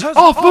 has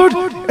offered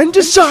and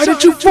decided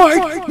to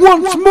fight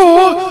once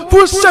more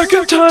for a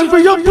second time for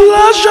your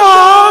pleasure.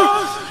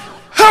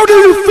 How do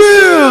you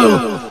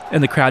feel?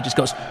 And the crowd just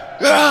goes,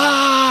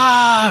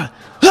 Ah!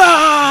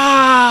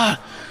 Ah!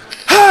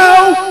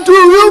 How do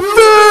you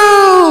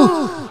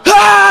feel?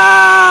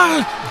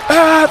 Ah!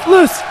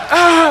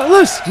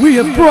 Atlas, we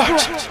have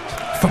brought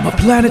from a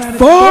planet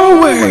far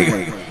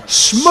away,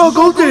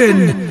 smuggled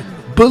in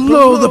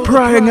below the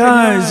prying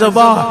eyes of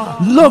our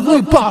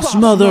lovely boss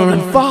mother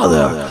and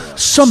father,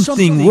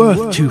 something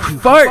worth to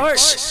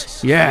fight.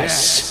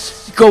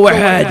 Yes, go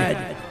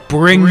ahead,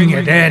 bring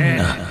it in.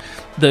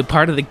 The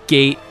part of the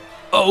gate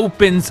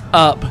opens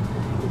up,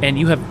 and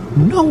you have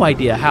no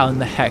idea how in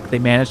the heck they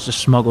managed to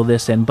smuggle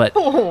this in, but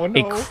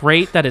a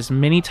crate that is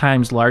many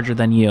times larger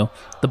than you.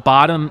 The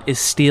bottom is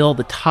steel,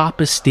 the top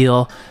is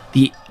steel,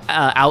 the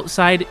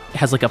outside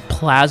has like a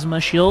plasma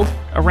shield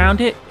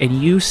around it, and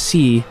you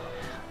see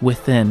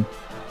within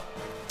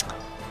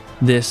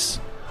this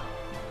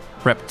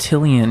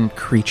reptilian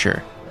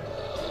creature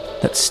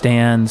that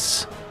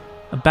stands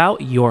about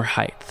your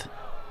height.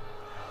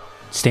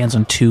 Stands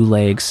on two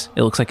legs.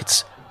 It looks like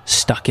it's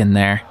stuck in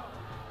there.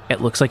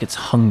 It looks like it's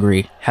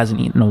hungry, hasn't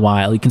eaten in a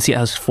while. You can see it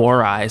has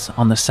 4 eyes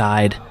on the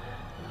side,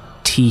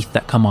 teeth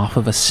that come off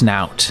of a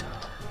snout.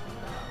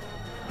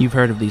 You've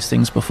heard of these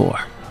things before.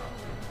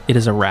 It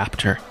is a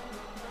raptor.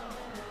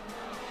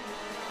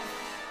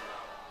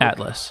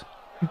 Atlas,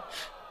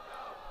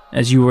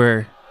 as you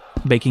were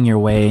making your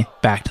way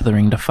back to the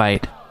ring to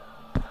fight,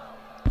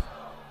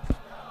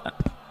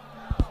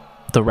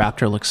 the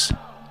raptor looks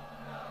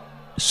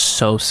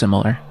so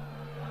similar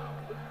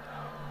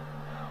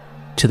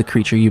to the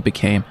creature you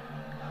became.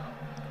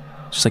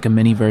 Just like a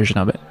mini version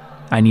of it.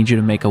 I need you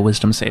to make a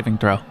wisdom saving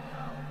throw.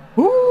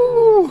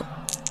 Woo!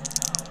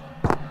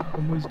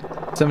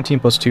 17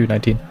 plus 2,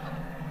 19.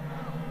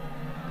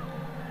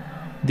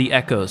 The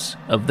echoes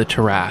of the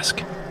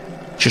Tarask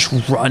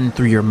just run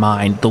through your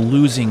mind, the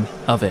losing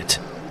of it.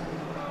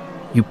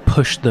 You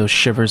push those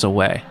shivers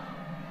away.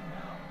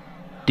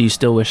 Do you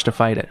still wish to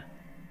fight it?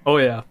 Oh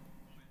yeah.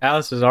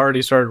 Alice has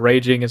already started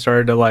raging and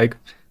started to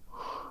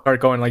start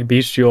going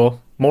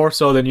bestial, more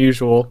so than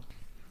usual.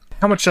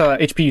 How much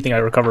HP do you think I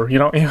recover?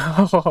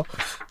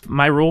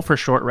 My rule for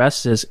short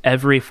rests is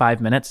every 5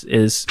 minutes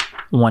is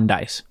 1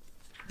 dice.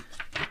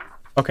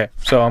 Okay,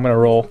 so I'm gonna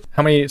roll.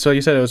 How many? So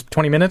you said it was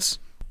 20 minutes?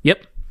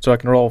 Yep. So I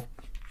can roll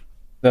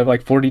the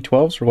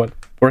 4d12s or what?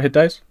 4 hit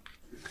dice?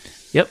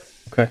 Yep.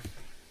 Okay.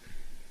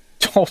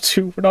 Oh,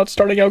 2. We're not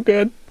starting out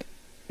good.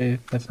 Okay,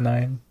 that's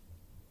 9,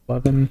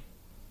 11,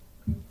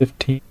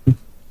 15. All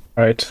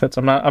right, that's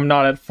I'm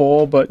not at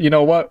full, but you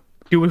know what?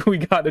 Do what we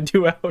got to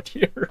do out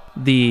here.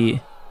 The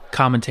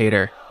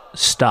commentator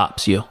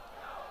stops you,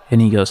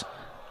 and he goes,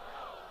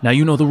 "Now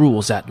you know the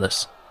rules,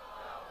 Atlas.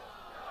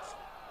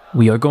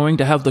 We are going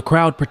to have the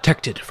crowd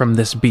protected from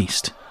this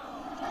beast.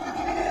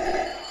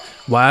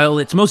 While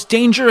its most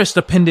dangerous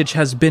appendage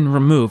has been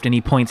removed," and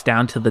he points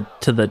down to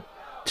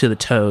the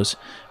toes,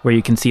 where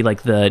you can see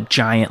the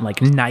giant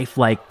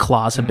knife-like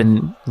claws have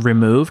been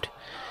removed.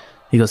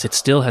 He goes, "It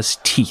still has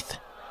teeth,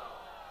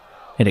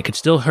 and it could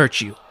still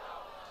hurt you.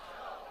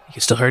 It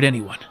could still hurt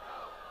anyone.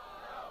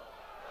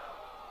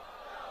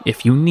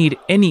 If you need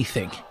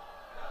anything,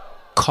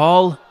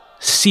 call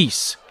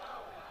Cease."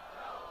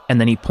 And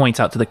then he points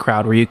out to the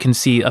crowd where you can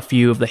see a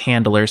few of the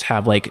handlers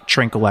have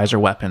tranquilizer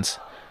weapons,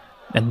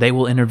 and they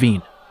will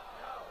intervene.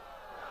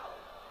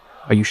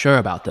 Are you sure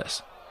about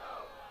this?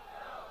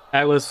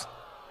 Atlas,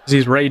 as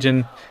he's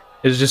raging,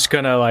 is just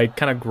gonna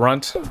kind of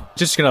grunt,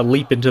 just gonna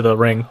leap into the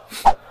ring.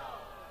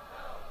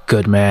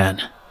 Good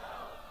man.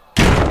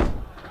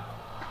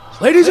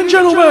 Ladies and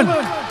gentlemen,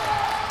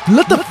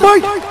 let the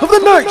fight of the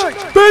night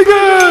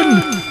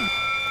begin!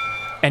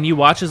 And you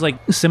watch as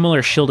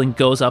similar shielding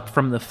goes up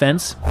from the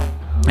fence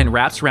and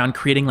wraps around,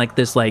 creating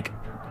this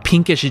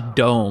pinkish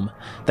dome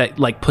that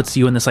puts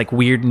you in this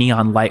weird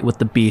neon light with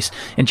the beast.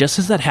 And just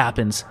as that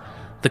happens,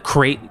 the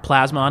crate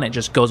plasma on it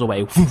just goes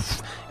away,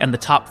 woof, and the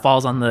top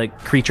falls on the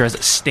creature as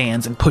it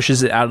stands and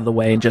pushes it out of the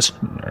way and just,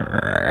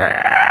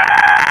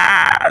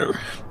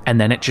 and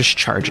then it just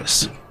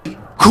charges.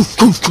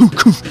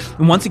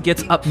 And once it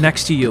gets up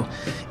next to you,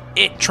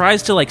 it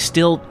tries to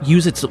still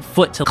use its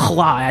foot to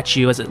claw at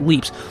you as it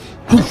leaps.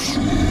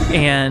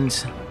 And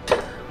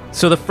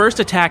so the first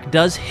attack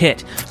does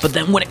hit, but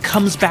then when it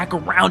comes back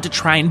around to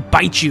try and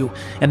bite you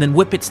and then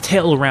whip its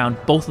tail around,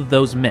 both of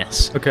those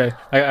miss. Okay,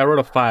 I rolled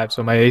a 5,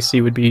 so my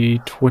AC would be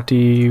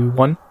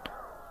 21.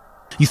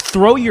 You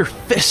throw your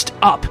fist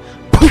up,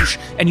 push,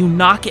 and you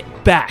knock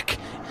it back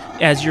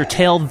as your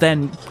tail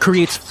then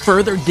creates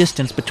further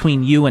distance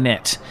between you and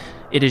it.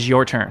 It is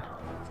your turn.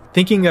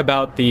 Thinking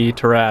about the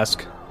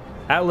Tarask,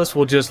 Atlas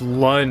will just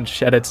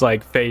lunge at its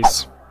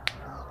face.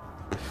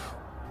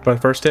 For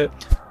the first hit.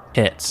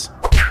 Hits.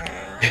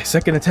 Okay,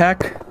 second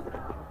attack.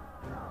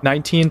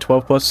 19,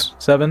 12 plus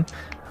 7.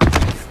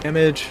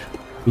 Damage.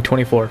 Be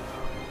 24.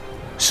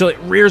 So it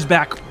rears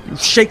back,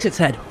 shakes its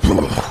head.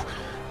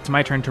 It's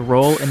my turn to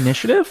roll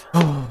initiative.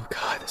 Oh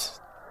god,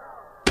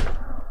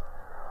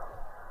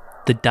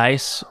 The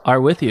dice are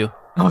with you.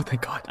 oh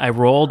thank god. I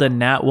rolled a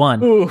nat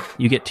 1. Ooh.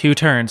 You get 2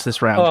 turns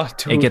this round. Oh,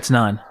 It gets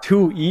none.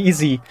 Too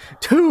easy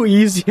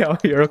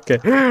out here. Okay,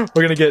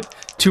 we're gonna get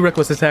 2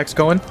 reckless attacks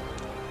going.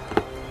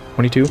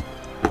 22.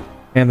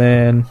 And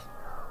then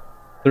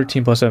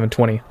 13 plus 7,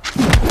 20.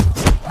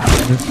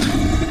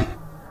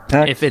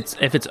 If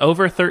it's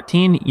over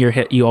 13,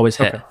 you always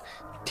hit. Okay.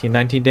 18,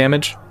 19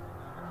 damage.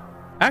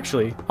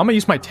 Actually, I'm gonna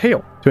use my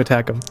tail to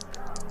attack him.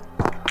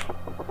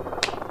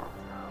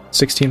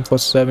 16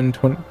 plus 7,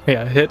 20.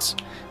 Yeah, it hits.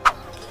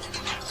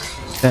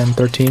 10,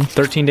 13.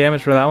 13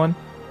 damage for that one.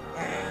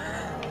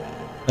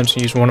 I'm just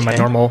gonna use one of my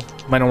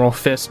normal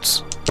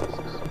fists.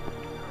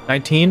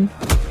 19.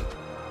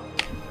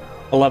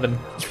 11.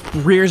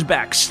 Rears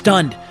back,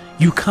 stunned.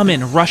 You come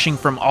in rushing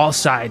from all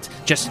sides,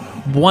 just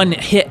one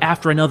hit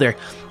after another,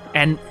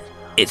 and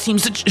it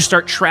seems to just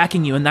start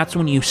tracking you, and that's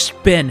when you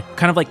spin,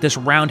 kind of like this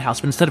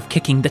roundhouse, but instead of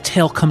kicking, the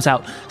tail comes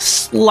out,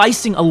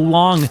 slicing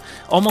along,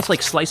 almost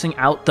like slicing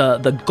out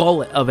the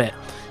gullet of it.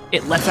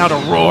 It lets out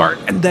a roar,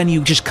 and then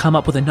you just come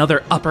up with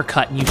another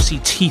uppercut, and you see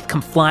teeth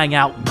come flying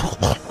out.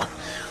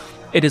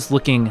 It is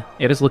looking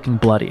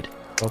bloodied.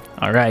 Oh.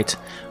 All right.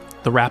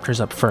 The raptor's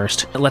up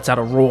first. It lets out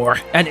a roar,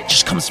 and it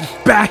just comes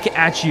back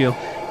at you.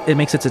 It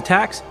makes its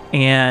attacks,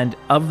 and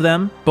of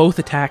them, both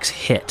attacks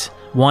hit.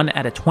 One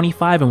at a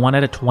 25 and one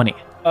at a 20.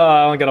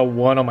 I only got a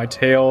 1 on my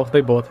tail.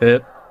 They both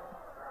hit.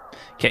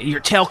 Okay, your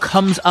tail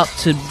comes up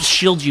to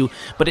shield you,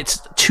 but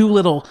it's too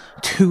little,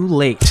 too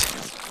late.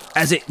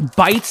 As it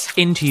bites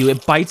into you,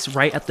 it bites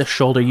right at the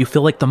shoulder. You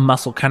feel like the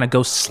muscle kind of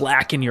goes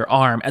slack in your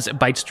arm as it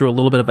bites through a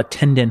little bit of a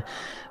tendon.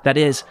 That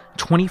is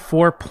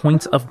 24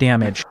 points of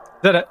damage. Is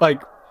that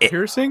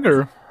piercing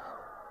or?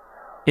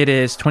 It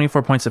is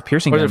 24 points of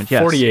piercing Or is damage. it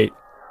Yes. 48?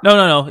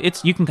 No.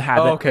 It's you can have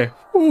Oh, it. okay.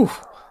 Ooh.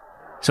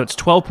 So it's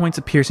 12 points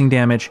of piercing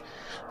damage.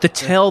 The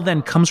tail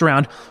then comes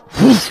around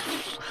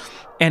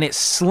and it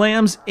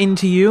slams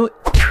into you.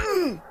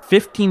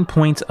 15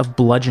 points of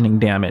bludgeoning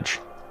damage.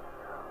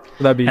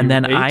 Would that be And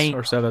then 8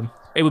 or 7?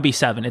 It would be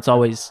 7. It's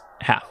always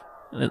half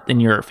in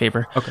your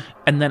favor. Okay.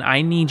 And then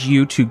I need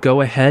you to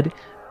go ahead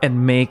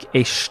and make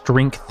a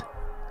strength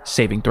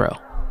saving throw.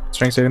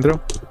 Strength saving throw.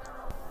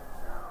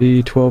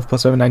 Be 12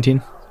 plus 7,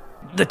 19.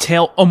 The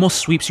tail almost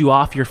sweeps you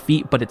off your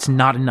feet, but it's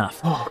not enough.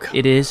 Oh, God.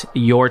 It is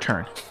your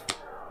turn.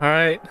 All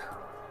right.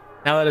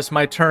 Now that it's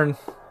my turn.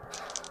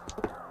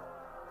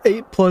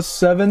 8 plus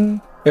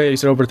 7. Yeah, you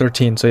said over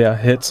 13, so yeah,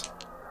 hits.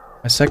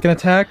 My second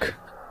attack.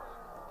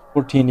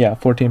 14, yeah,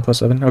 14 plus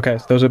 7. Okay,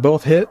 so those are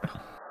both hit.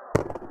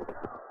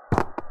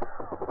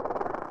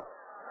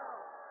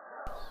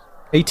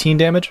 18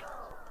 damage.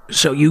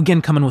 So you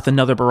again come in with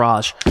another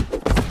barrage.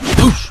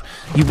 Poof!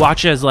 You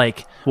watch as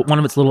like one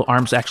of its little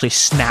arms actually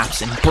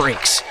snaps and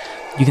breaks.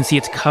 You can see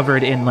it's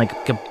covered in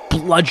like a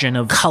bludgeon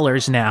of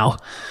colors now.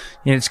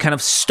 And it's kind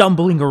of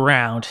stumbling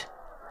around.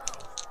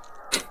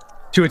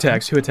 2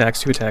 attacks.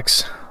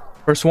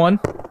 First one.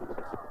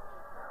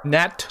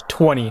 Nat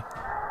 20.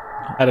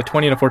 At a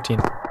 20 and a 14.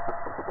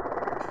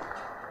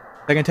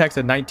 Second attack's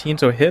at 19,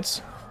 so it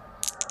hits.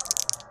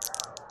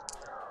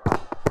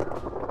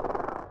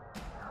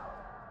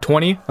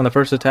 20 on the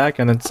first attack,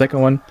 and then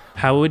second one.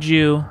 How would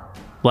you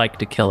like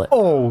to kill it?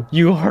 Oh,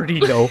 you already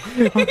know.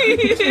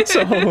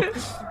 So,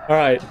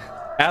 alright.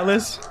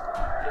 Atlas,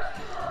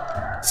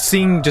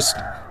 seeing just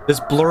this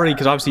blurry,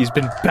 because obviously he's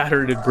been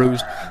battered and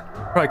bruised.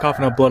 Probably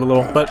coughing up blood a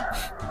little, but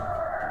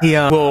he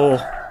will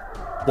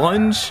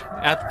lunge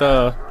at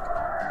the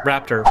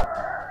raptor,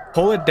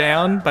 pull it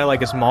down by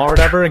like its maw or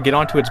whatever, and get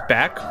onto its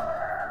back.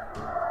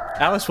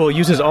 Atlas will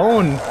use his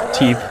own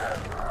teeth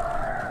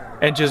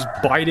and just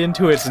bite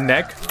into its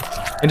neck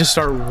and just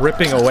start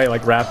ripping away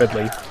like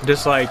rapidly.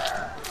 Just like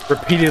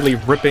repeatedly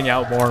ripping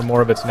out more and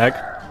more of its neck.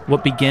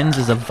 What begins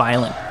as a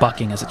violent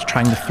bucking as it's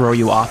trying to throw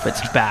you off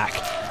its back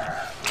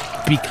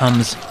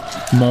becomes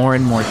more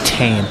and more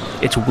tame.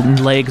 Its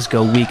legs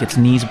go weak, its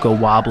knees go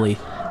wobbly,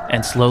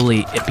 and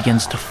slowly it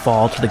begins to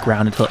fall to the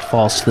ground until it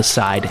falls to the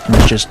side and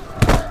is just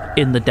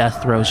in the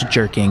death throes,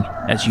 jerking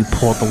as you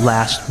pull the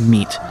last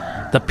meat.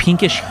 The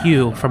pinkish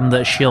hue from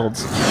the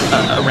shields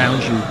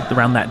around you,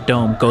 around that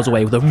dome, goes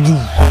away with a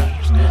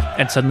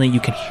and suddenly you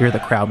can hear the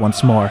crowd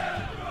once more.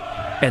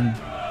 And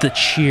the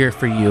cheer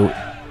for you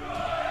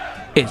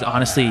is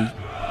honestly,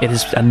 it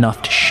is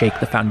enough to shake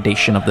the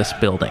foundation of this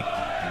building.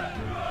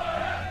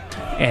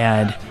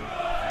 And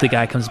the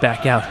guy comes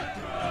back out.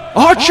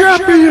 Our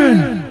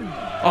champion!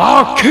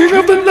 Our king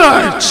of the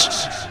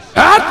knights!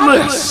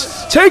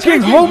 Atlas!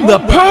 Taking home the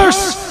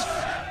purse!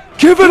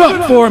 Give it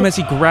up For him as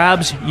he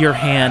grabs your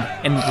hand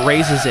and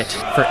raises it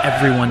for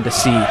everyone to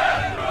see.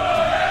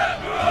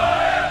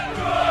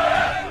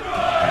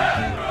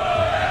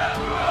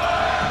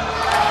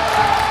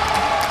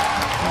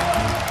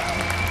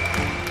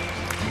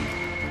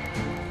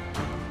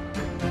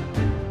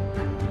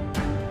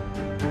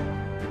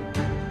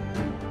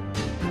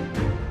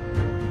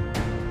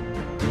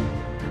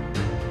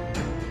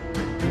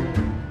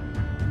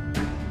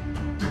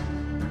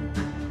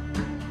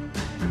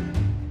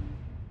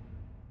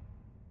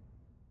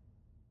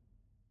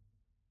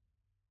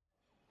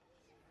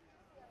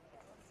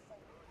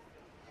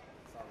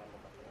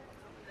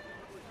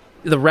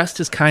 The rest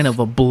is kind of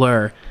a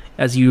blur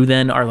as you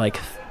then are like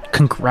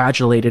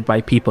congratulated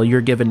by people.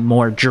 You're given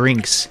more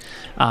drinks.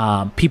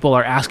 People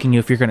are asking you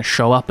if you're going to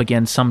show up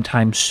again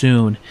sometime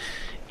soon.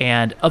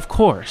 And of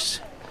course,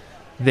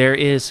 there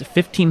is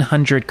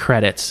 1,500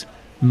 credits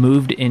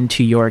moved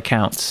into your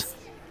accounts.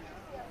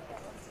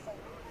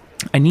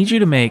 I need you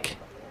to make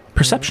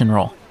perception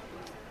roll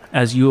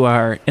as you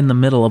are in the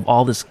middle of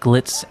all this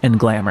glitz and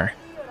glamour.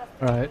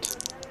 Alright,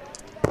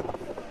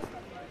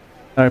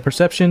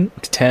 perception,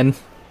 10.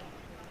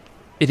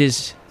 It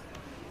is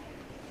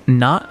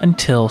not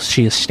until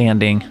she is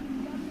standing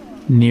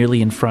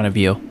nearly in front of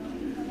you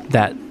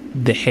that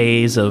the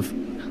haze of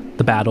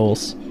the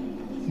battles,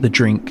 the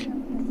drink,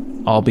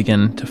 all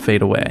begin to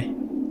fade away.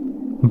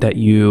 That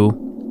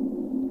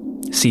you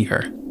see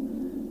her.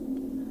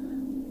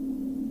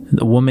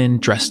 The woman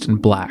dressed in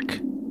black,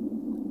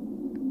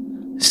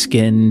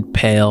 skin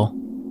pale,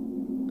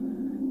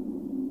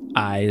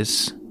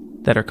 eyes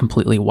that are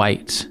completely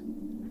white,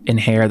 and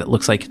hair that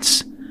looks like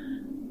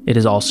it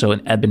is also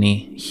an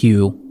ebony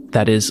hue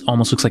that is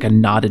almost looks like a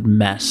knotted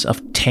mess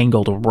of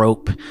tangled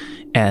rope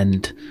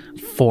and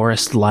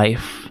forest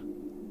life.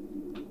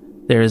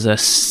 There is a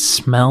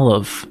smell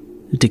of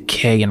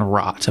decay and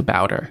rot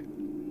about her.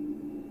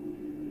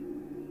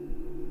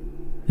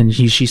 And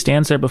she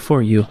stands there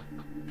before you.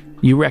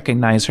 You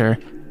recognize her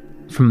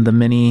from the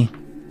many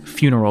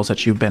funerals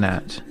that you've been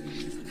at,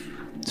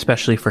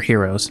 especially for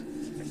heroes.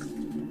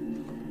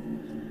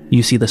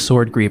 You see the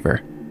sword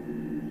griever,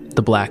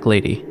 the Black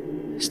Lady,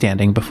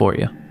 standing before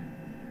you.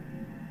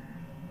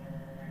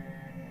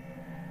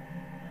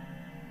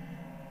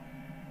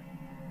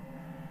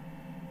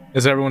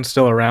 Is everyone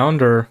still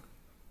around, or?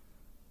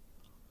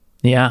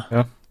 Yeah.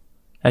 Yeah.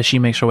 As she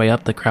makes her way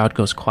up, the crowd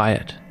goes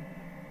quiet.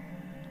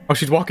 Oh,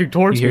 she's walking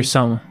towards You me.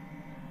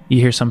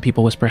 hear some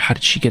people whisper, "How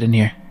did she get in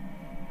here?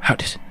 How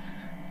did..."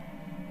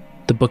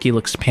 The bookie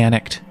looks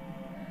panicked.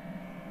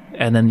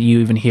 And then you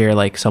even hear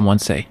like someone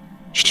say,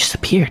 "She just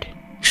appeared.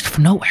 Just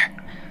from nowhere."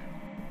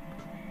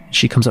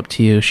 She comes up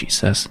to you, she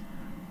says,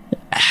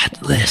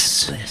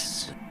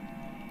 "Atlas.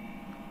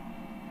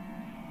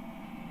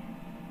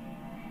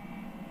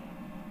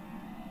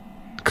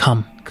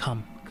 Come.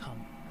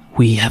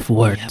 We have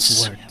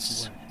words."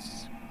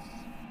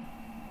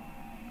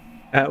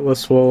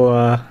 Atlas will,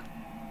 out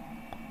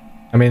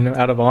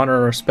of honor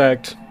and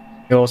respect,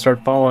 he'll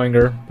start following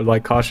her, but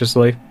like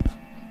cautiously.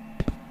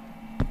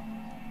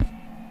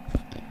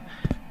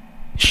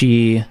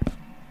 She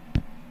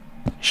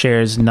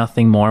shares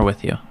nothing more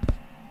with you.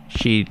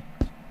 She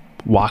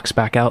walks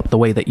back out the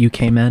way that you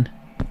came in.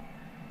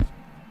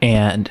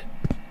 And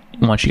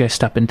once you guys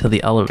step into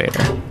the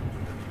elevator,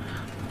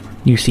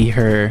 you see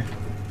her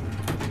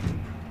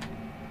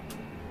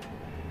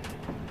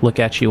look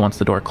at you once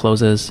the door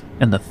closes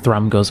and the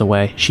thrum goes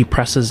away. She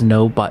presses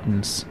no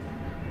buttons,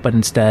 but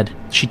instead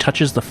she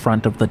touches the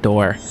front of the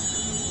door,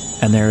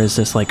 and there is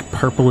this like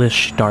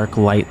purplish dark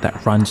light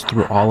that runs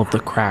through all of the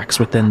cracks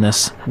within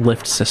this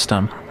lift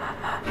system.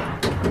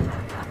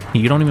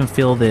 You don't even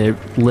feel the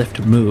lift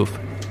move.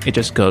 It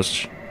just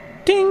goes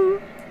ding.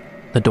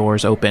 The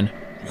doors open.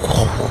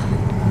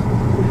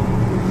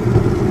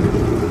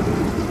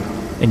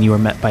 And you are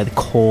met by the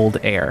cold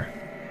air.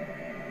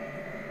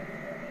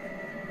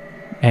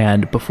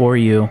 And before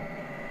you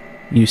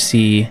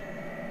see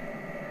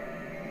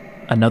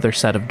another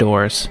set of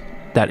doors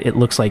that it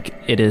looks like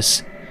it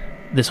is,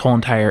 this whole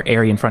entire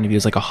area in front of you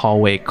is like a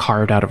hallway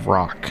carved out of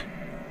rock.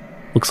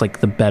 Looks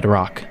like the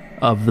bedrock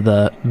of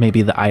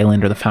maybe the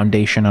island or the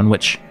foundation on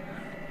which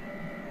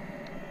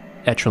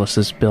Etrelus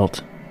is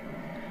built.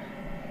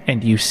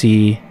 And you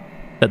see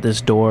that this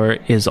door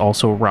is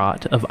also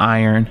wrought of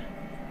iron,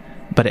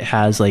 but it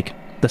has like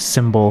the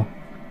symbol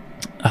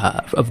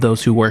of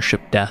those who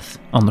worship death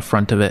on the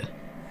front of it.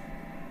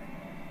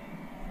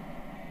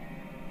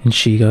 And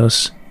she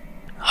goes,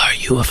 "Are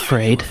you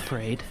afraid?"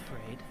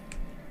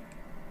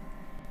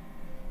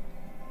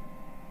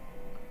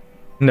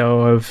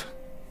 No,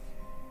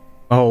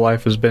 my whole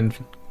life has been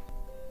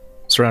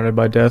surrounded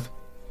by death.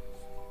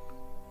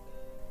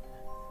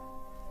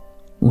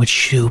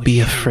 Would you be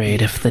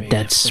afraid if the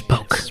dead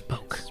spoke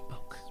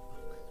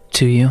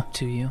to you?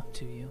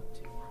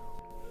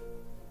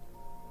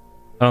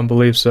 I don't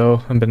believe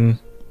so. I've been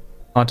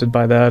haunted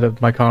by that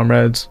of my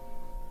comrades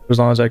for as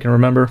long as I can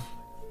remember.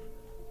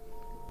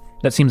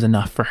 That seems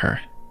enough for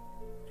her.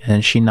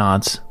 And she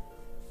nods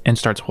and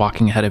starts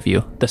walking ahead of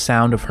you, the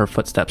sound of her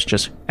footsteps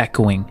just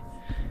echoing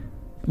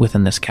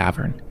within this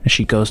cavern. As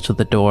she goes to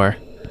the door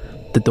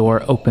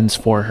opens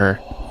for her.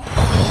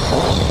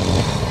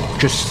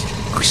 Just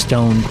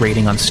stone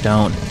grating on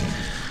stone.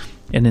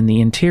 And in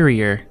the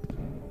interior,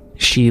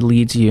 she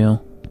leads you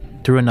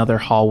through another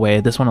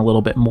hallway, this one a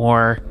little bit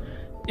more.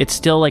 It's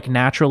still like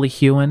naturally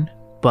hewn,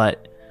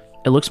 but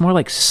it looks more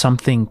like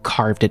something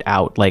carved it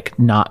out, like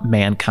not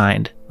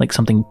mankind, like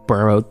something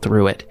burrowed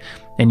through it.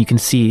 And you can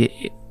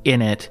see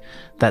in it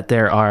that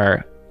there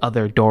are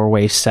other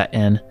doorways set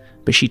in,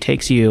 but she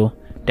takes you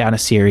down a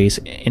series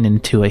and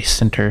into a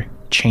center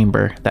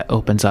chamber that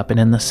opens up. And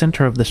in the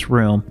center of this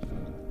room,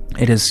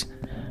 it is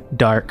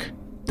dark.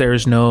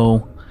 There's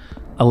no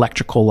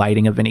electrical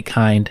lighting of any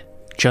kind,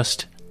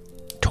 just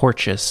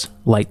torches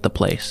light the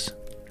place.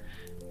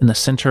 In the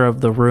center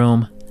of the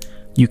room,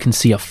 you can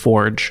see a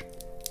forge.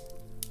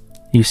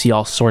 You see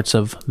all sorts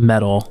of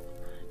metal.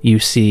 You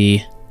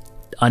see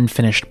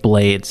unfinished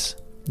blades,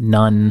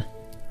 none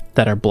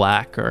that are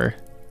black or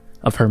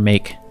of her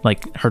make,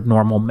 like her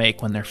normal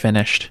make when they're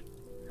finished.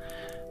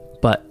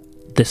 But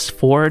this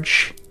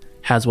forge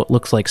has what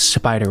looks like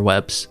spider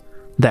webs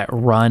that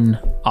run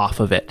off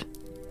of it.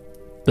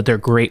 But they're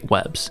great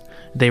webs.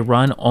 They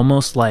run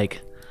almost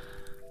like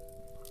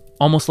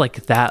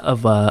that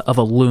of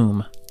a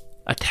loom,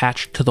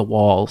 attached to the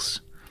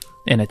walls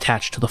and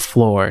attached to the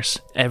floors.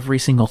 Every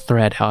single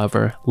thread,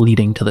 however,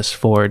 leading to this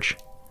forge.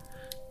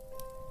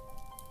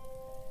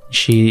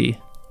 She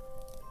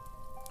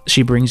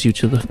brings you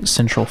to the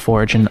central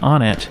forge, and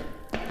on it,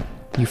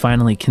 you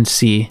finally can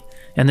see,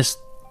 and this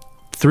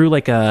through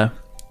like a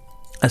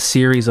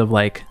series of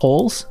like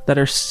holes that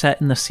are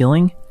set in the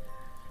ceiling,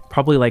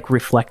 probably like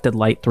reflected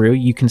light through,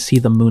 you can see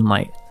the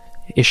moonlight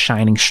is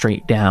shining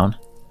straight down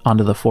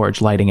onto the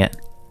forge, lighting it.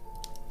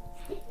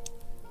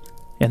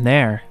 And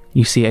there,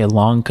 you see a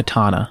long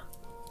katana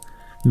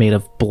made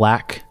of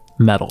black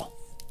metal.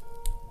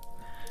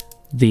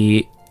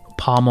 The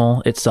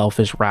pommel itself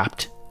is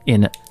wrapped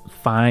in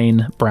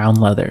fine brown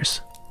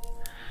leathers.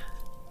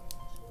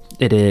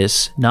 It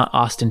is not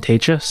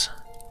ostentatious,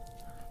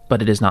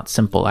 but it is not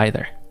simple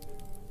either.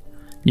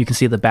 You can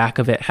see the back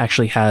of it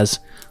actually has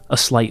a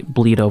slight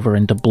bleed over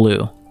into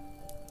blue.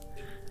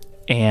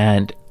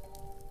 And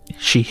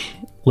she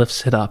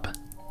lifts it up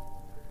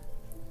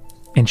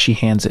and she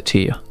hands it to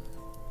you.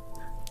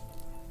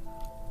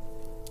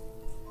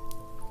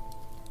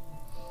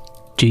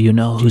 Do you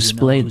know whose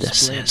blade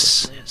this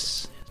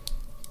is?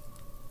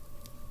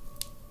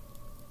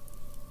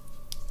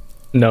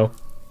 No.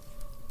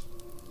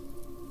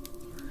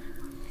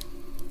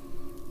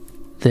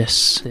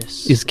 This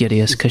is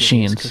Gideus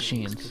Kashin's.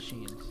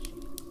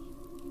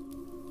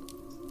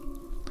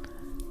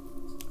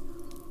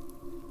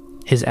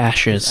 His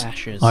ashes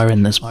are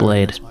in this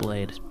blade.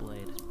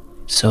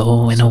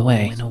 So, in a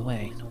way,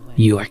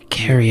 you are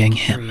carrying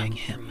him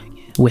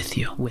with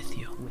you.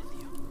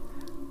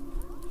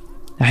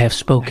 I have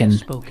spoken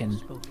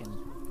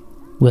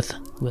with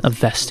a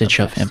vestige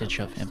of him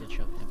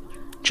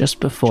just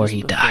before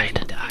he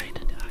died.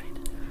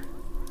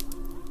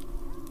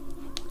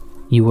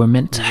 You were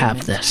meant to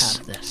have this.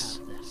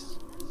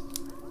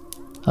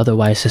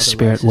 Otherwise, his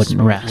spirit wouldn't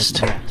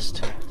rest.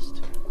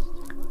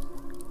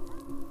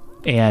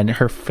 And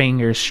her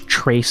fingers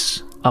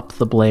trace up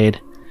the blade,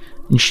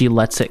 and she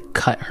lets it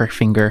cut her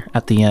finger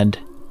at the end,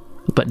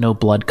 but no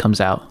blood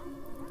comes out.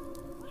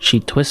 She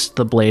twists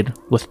the blade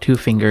with 2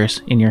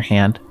 fingers in your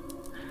hand,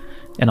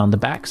 and on the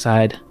back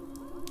side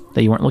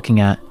that you weren't looking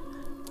at,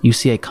 you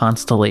see a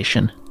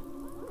constellation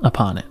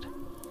upon it.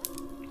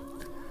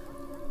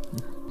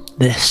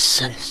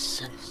 This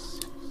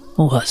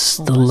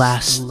was the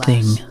last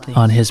thing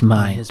on his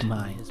mind.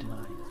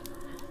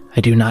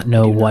 I do not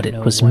know what it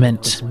was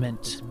meant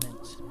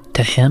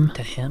to him,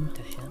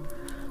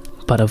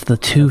 but of the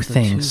 2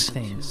 things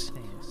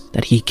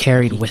that he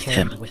carried with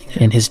him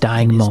in his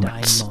dying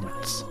moments,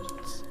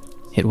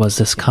 it was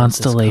this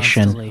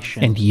constellation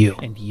and you.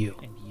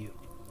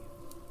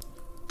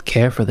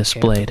 Care for this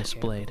blade.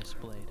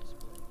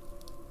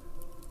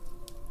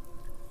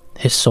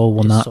 His soul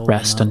will not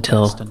rest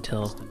until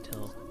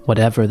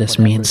whatever this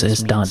means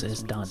is done.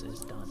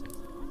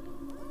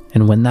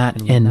 And when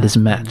that end is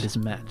met,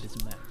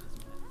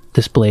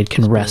 this blade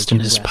can rest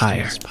in his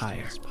pyre.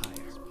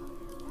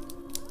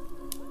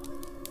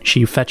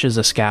 She fetches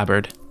a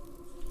scabbard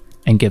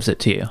and gives it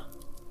to you.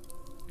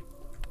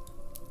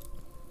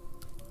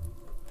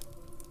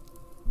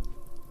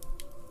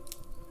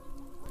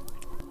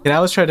 And I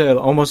was trying to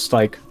almost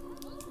like,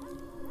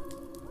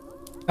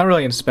 not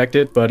really inspect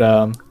it, but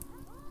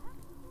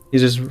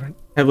he's just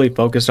heavily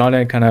focused on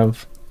it. Kind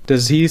of,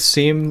 does he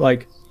seem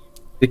like,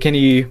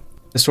 the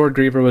Sword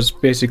Griever was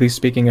basically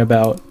speaking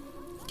to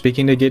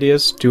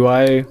Gideus? Do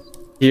I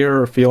hear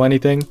or feel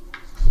anything?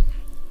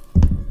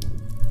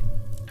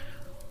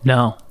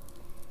 No.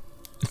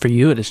 For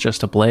you, it is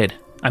just a blade.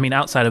 I mean,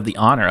 outside of the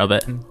honor of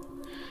it.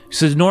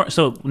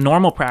 So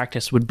normal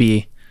practice would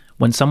be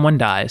when someone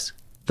dies,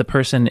 the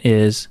person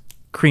is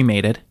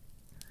cremated.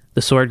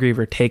 The Sword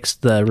Griever takes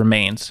the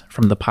remains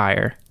from the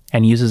pyre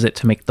and uses it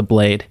to make the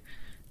blade.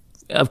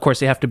 Of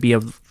course, they have to be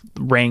of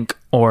rank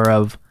or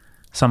of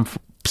some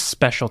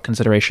special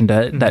consideration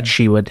that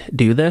she would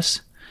do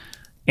this.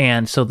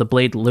 And so the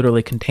blade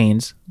literally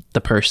contains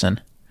the person.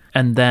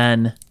 And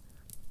then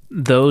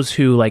those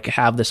who like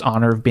have this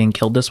honor of being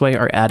killed this way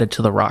are added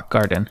to the rock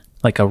garden,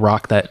 like a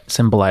rock that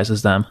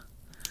symbolizes them.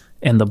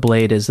 And the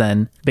blade is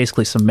then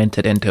basically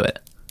cemented into it.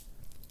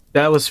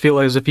 That was feel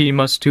as if he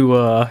must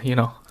to,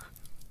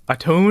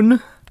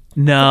 atone?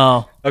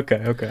 No. Okay.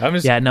 I'm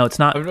just, yeah, no, it's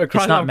not. It's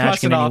not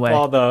magic in any way.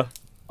 All the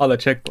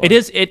checkpoints.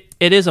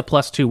 It is a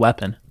 +2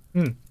 weapon.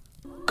 Go ahead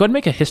and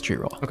make a history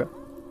roll. Okay.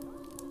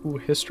 Ooh,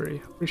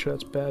 history. Pretty sure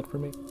that's bad for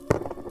me.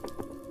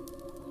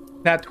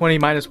 Nat 20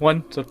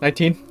 -1, so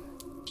 19.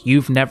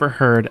 You've never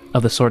heard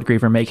of the Sword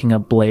Griever making a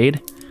blade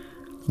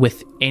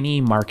with any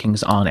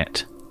markings on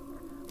it.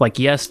 Like,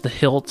 yes, the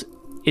hilt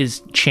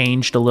is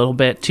changed a little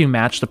bit to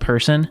match the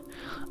person.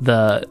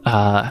 The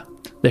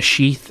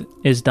sheath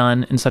is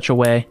done in such a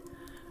way,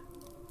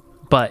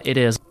 but it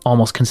is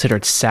almost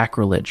considered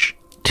sacrilege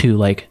to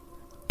like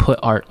put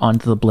art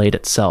onto the blade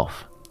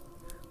itself.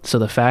 So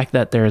the fact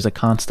that there is a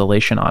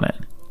constellation on it.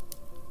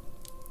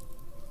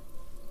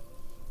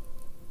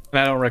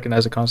 And I don't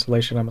recognize a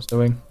constellation, I'm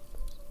assuming.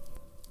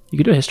 You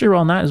could do a history roll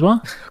on that as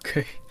well.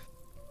 Okay.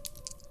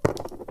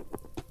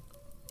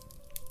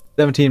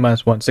 17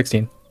 -1,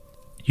 16.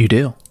 You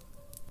do.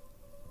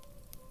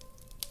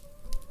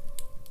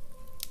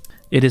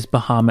 It is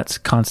Bahamut's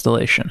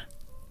constellation.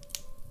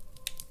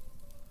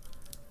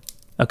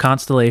 A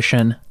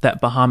constellation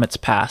that Bahamut's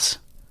Pass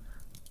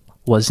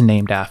was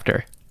named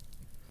after.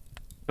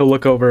 He'll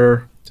look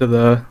over to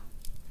the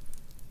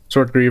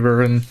Sword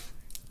Griever and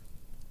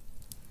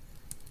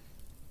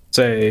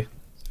say,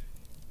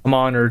 I'm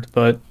honored,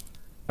 but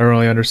I don't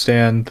really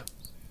understand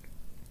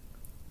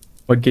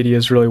what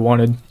Gideus really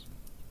wanted.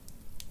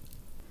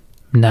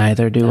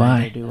 Neither do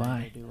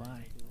I.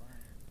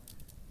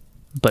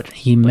 But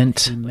he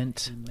meant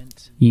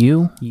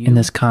you in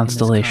this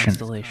constellation.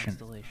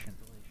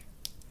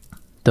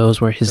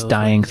 Those were his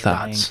dying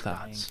thoughts.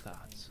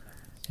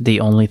 The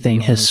only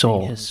thing his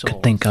soul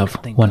could think of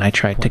when I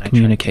tried to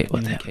communicate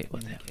with him.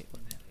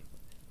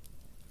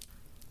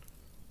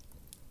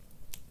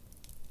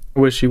 I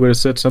wish he would have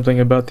said something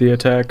about the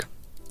attack.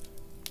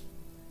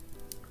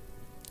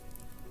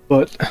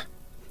 But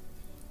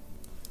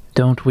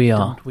don't we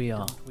all?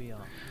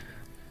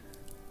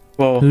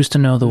 Well, Who's to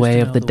know the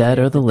way of the dead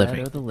or the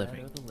living?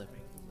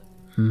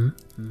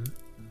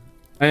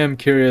 I am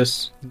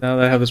curious, now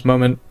that I have this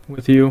moment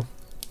with you.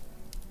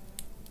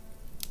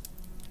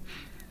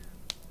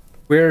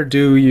 How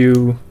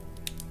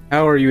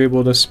are you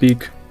able to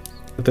speak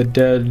with the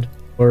dead,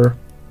 or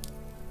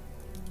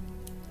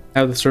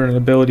have the certain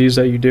abilities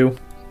that you do?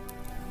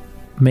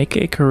 Make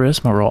a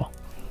charisma roll.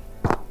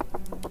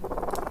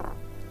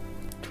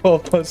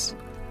 12 plus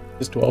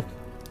is 12.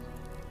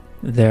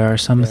 There are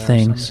some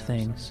things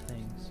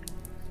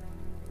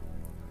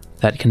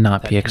that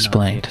cannot be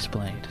explained.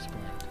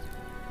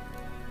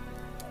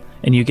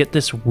 And you get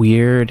this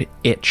weird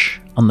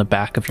itch on the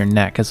back of your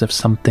neck as if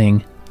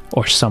something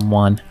or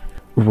someone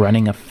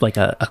running a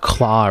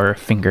claw or a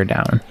finger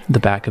down the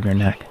back of your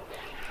neck.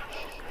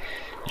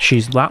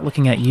 She's not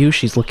looking at you,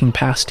 she's looking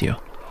past you.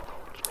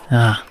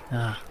 That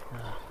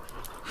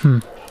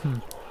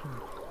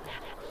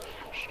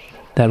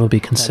will be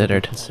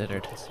considered.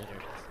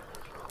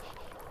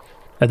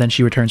 And then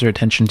she returns her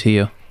attention to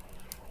you.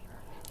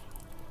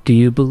 Do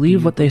you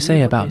believe what they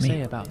say about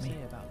me?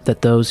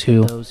 That those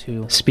who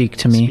speak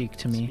to me,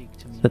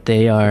 that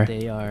they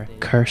are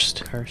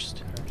cursed,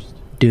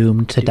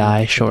 doomed to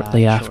die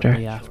shortly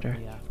after?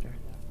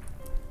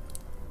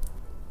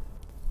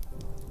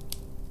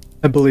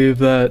 I believe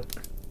that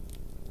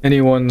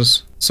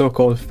anyone's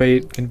so-called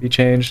fate can be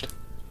changed.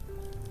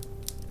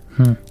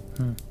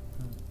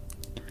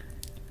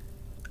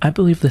 I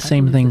believe the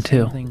same thing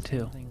too.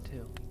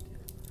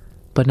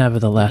 But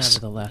nevertheless,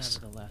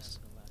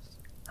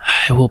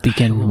 I will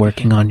begin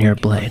working on your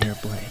blade.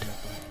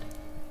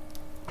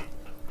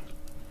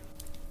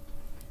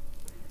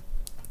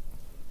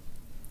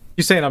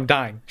 She's saying I'm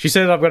dying. She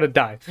said I'm gonna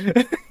die.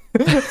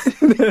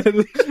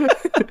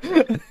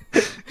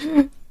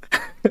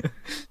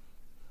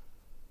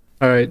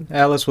 Alright,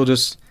 Atlas will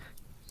just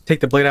take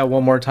the blade out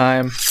one more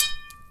time.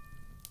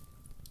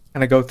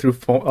 And I go through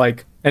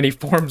any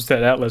forms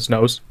that Atlas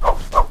knows.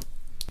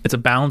 It's a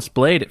balanced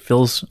blade. It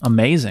feels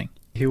amazing.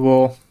 He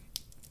will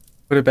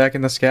put it back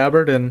in the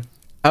scabbard. And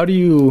how do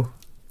you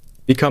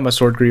become a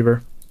sword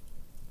griever?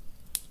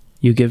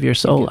 You give your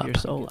soul up.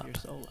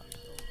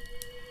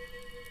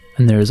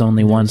 And there is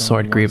only one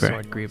sword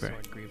griever.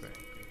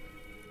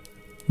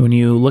 When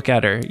you look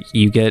at her,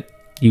 you get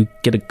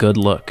a good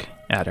look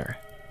at her.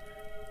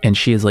 And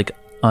she is like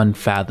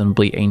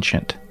unfathomably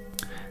ancient.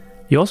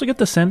 You also get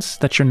the sense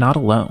that you're not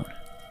alone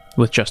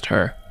with just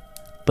her,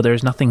 but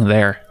there's nothing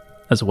there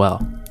as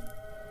well.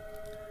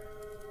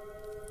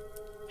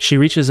 She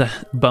reaches a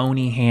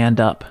bony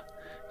hand up,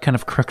 kind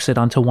of crooks it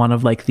onto one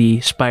of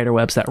the spider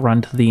webs that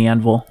run to the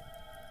anvil.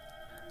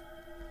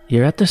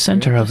 You're at the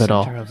center of it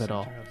all.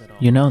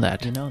 You know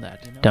that,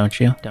 don't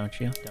you?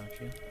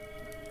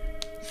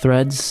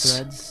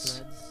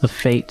 Threads of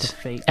fate,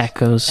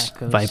 echoes,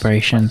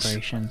 vibrations.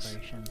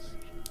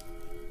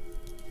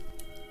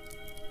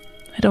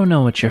 I don't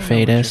know what your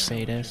fate is.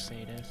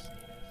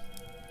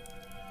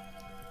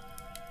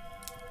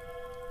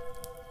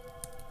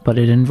 But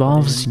it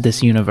involves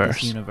this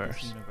universe.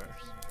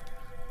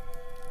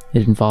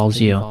 It involves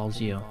you.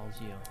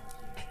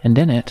 And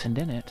in it,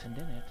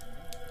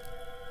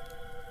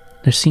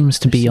 there seems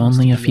to be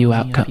only a few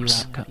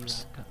outcomes.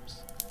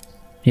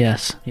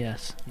 Yes.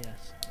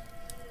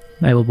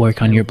 I will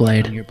work on your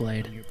blade.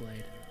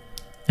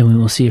 And we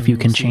will see if you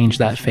can change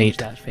that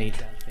fate.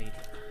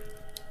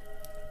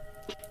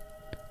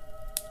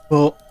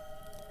 Well,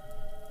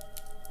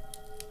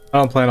 I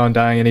don't plan on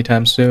dying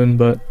anytime soon,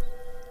 but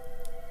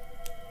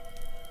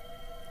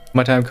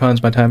my time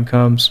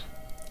comes.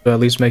 So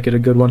at least make it a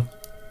good one.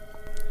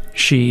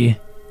 She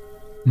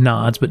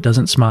nods but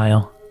doesn't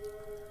smile.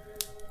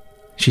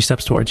 She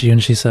steps towards you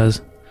and she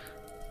says,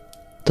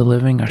 "The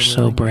living are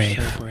so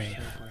brave."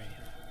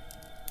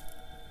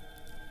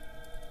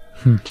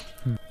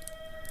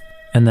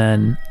 And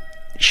then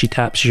she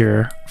taps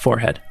your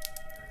forehead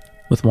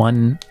with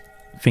one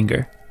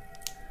finger.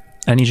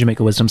 I need you to make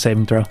a wisdom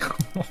saving throw.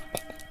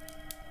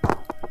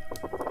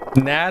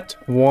 Nat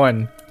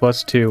 1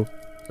 plus 2,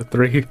 so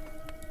 3.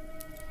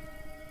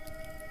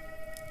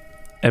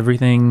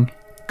 Everything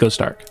goes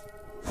dark.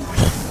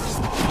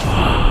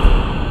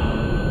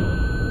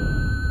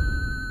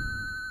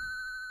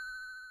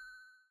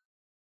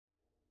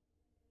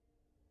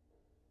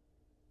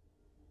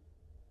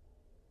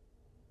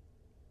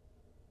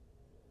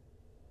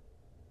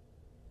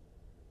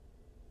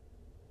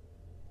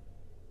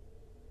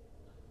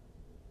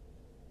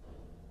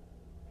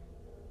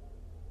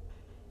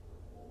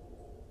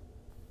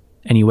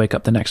 And you wake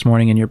up the next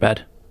morning in your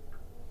bed.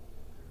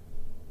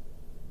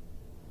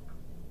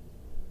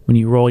 When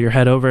you roll your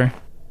head over,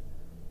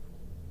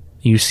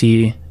 you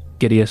see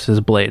Gideus's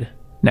blade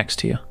next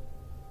to you.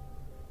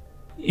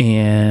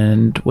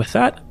 And with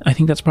that, I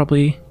think that's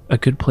probably a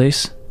good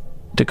place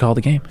to call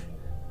the game.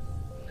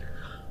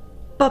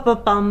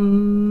 Ba-ba-bum.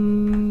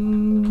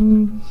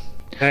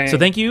 So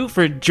thank you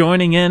for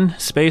joining in,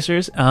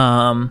 Spacers.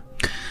 Yeah,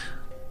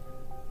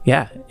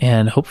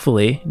 and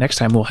hopefully next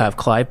time we'll have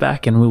Clive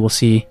back and we will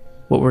see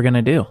what we're going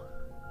to do.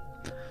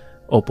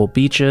 Opal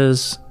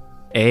beaches,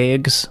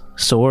 eggs,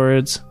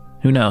 swords.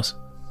 Who knows?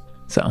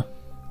 So,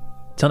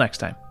 till next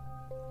time.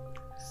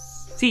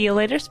 See you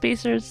later,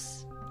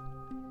 Spacers.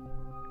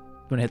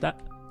 You want to hit that?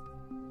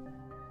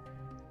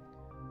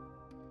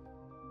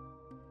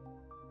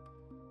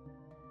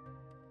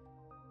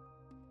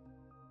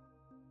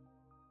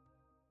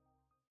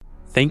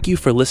 Thank you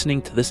for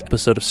listening to this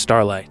episode of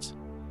Starlight.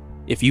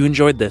 If you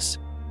enjoyed this,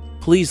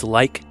 please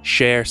like,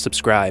 share,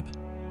 subscribe.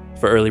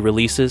 For early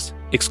releases,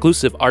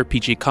 exclusive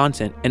RPG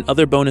content, and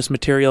other bonus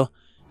material,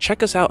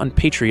 check us out on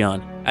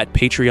Patreon at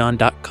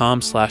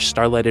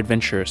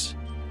patreon.com/starlightadventures.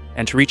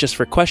 And to reach us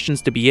for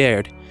questions to be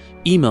aired,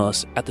 email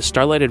us at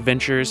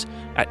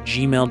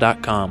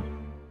thestarlightadventures@gmail.com.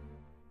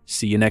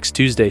 See you next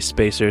Tuesday,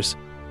 Spacers.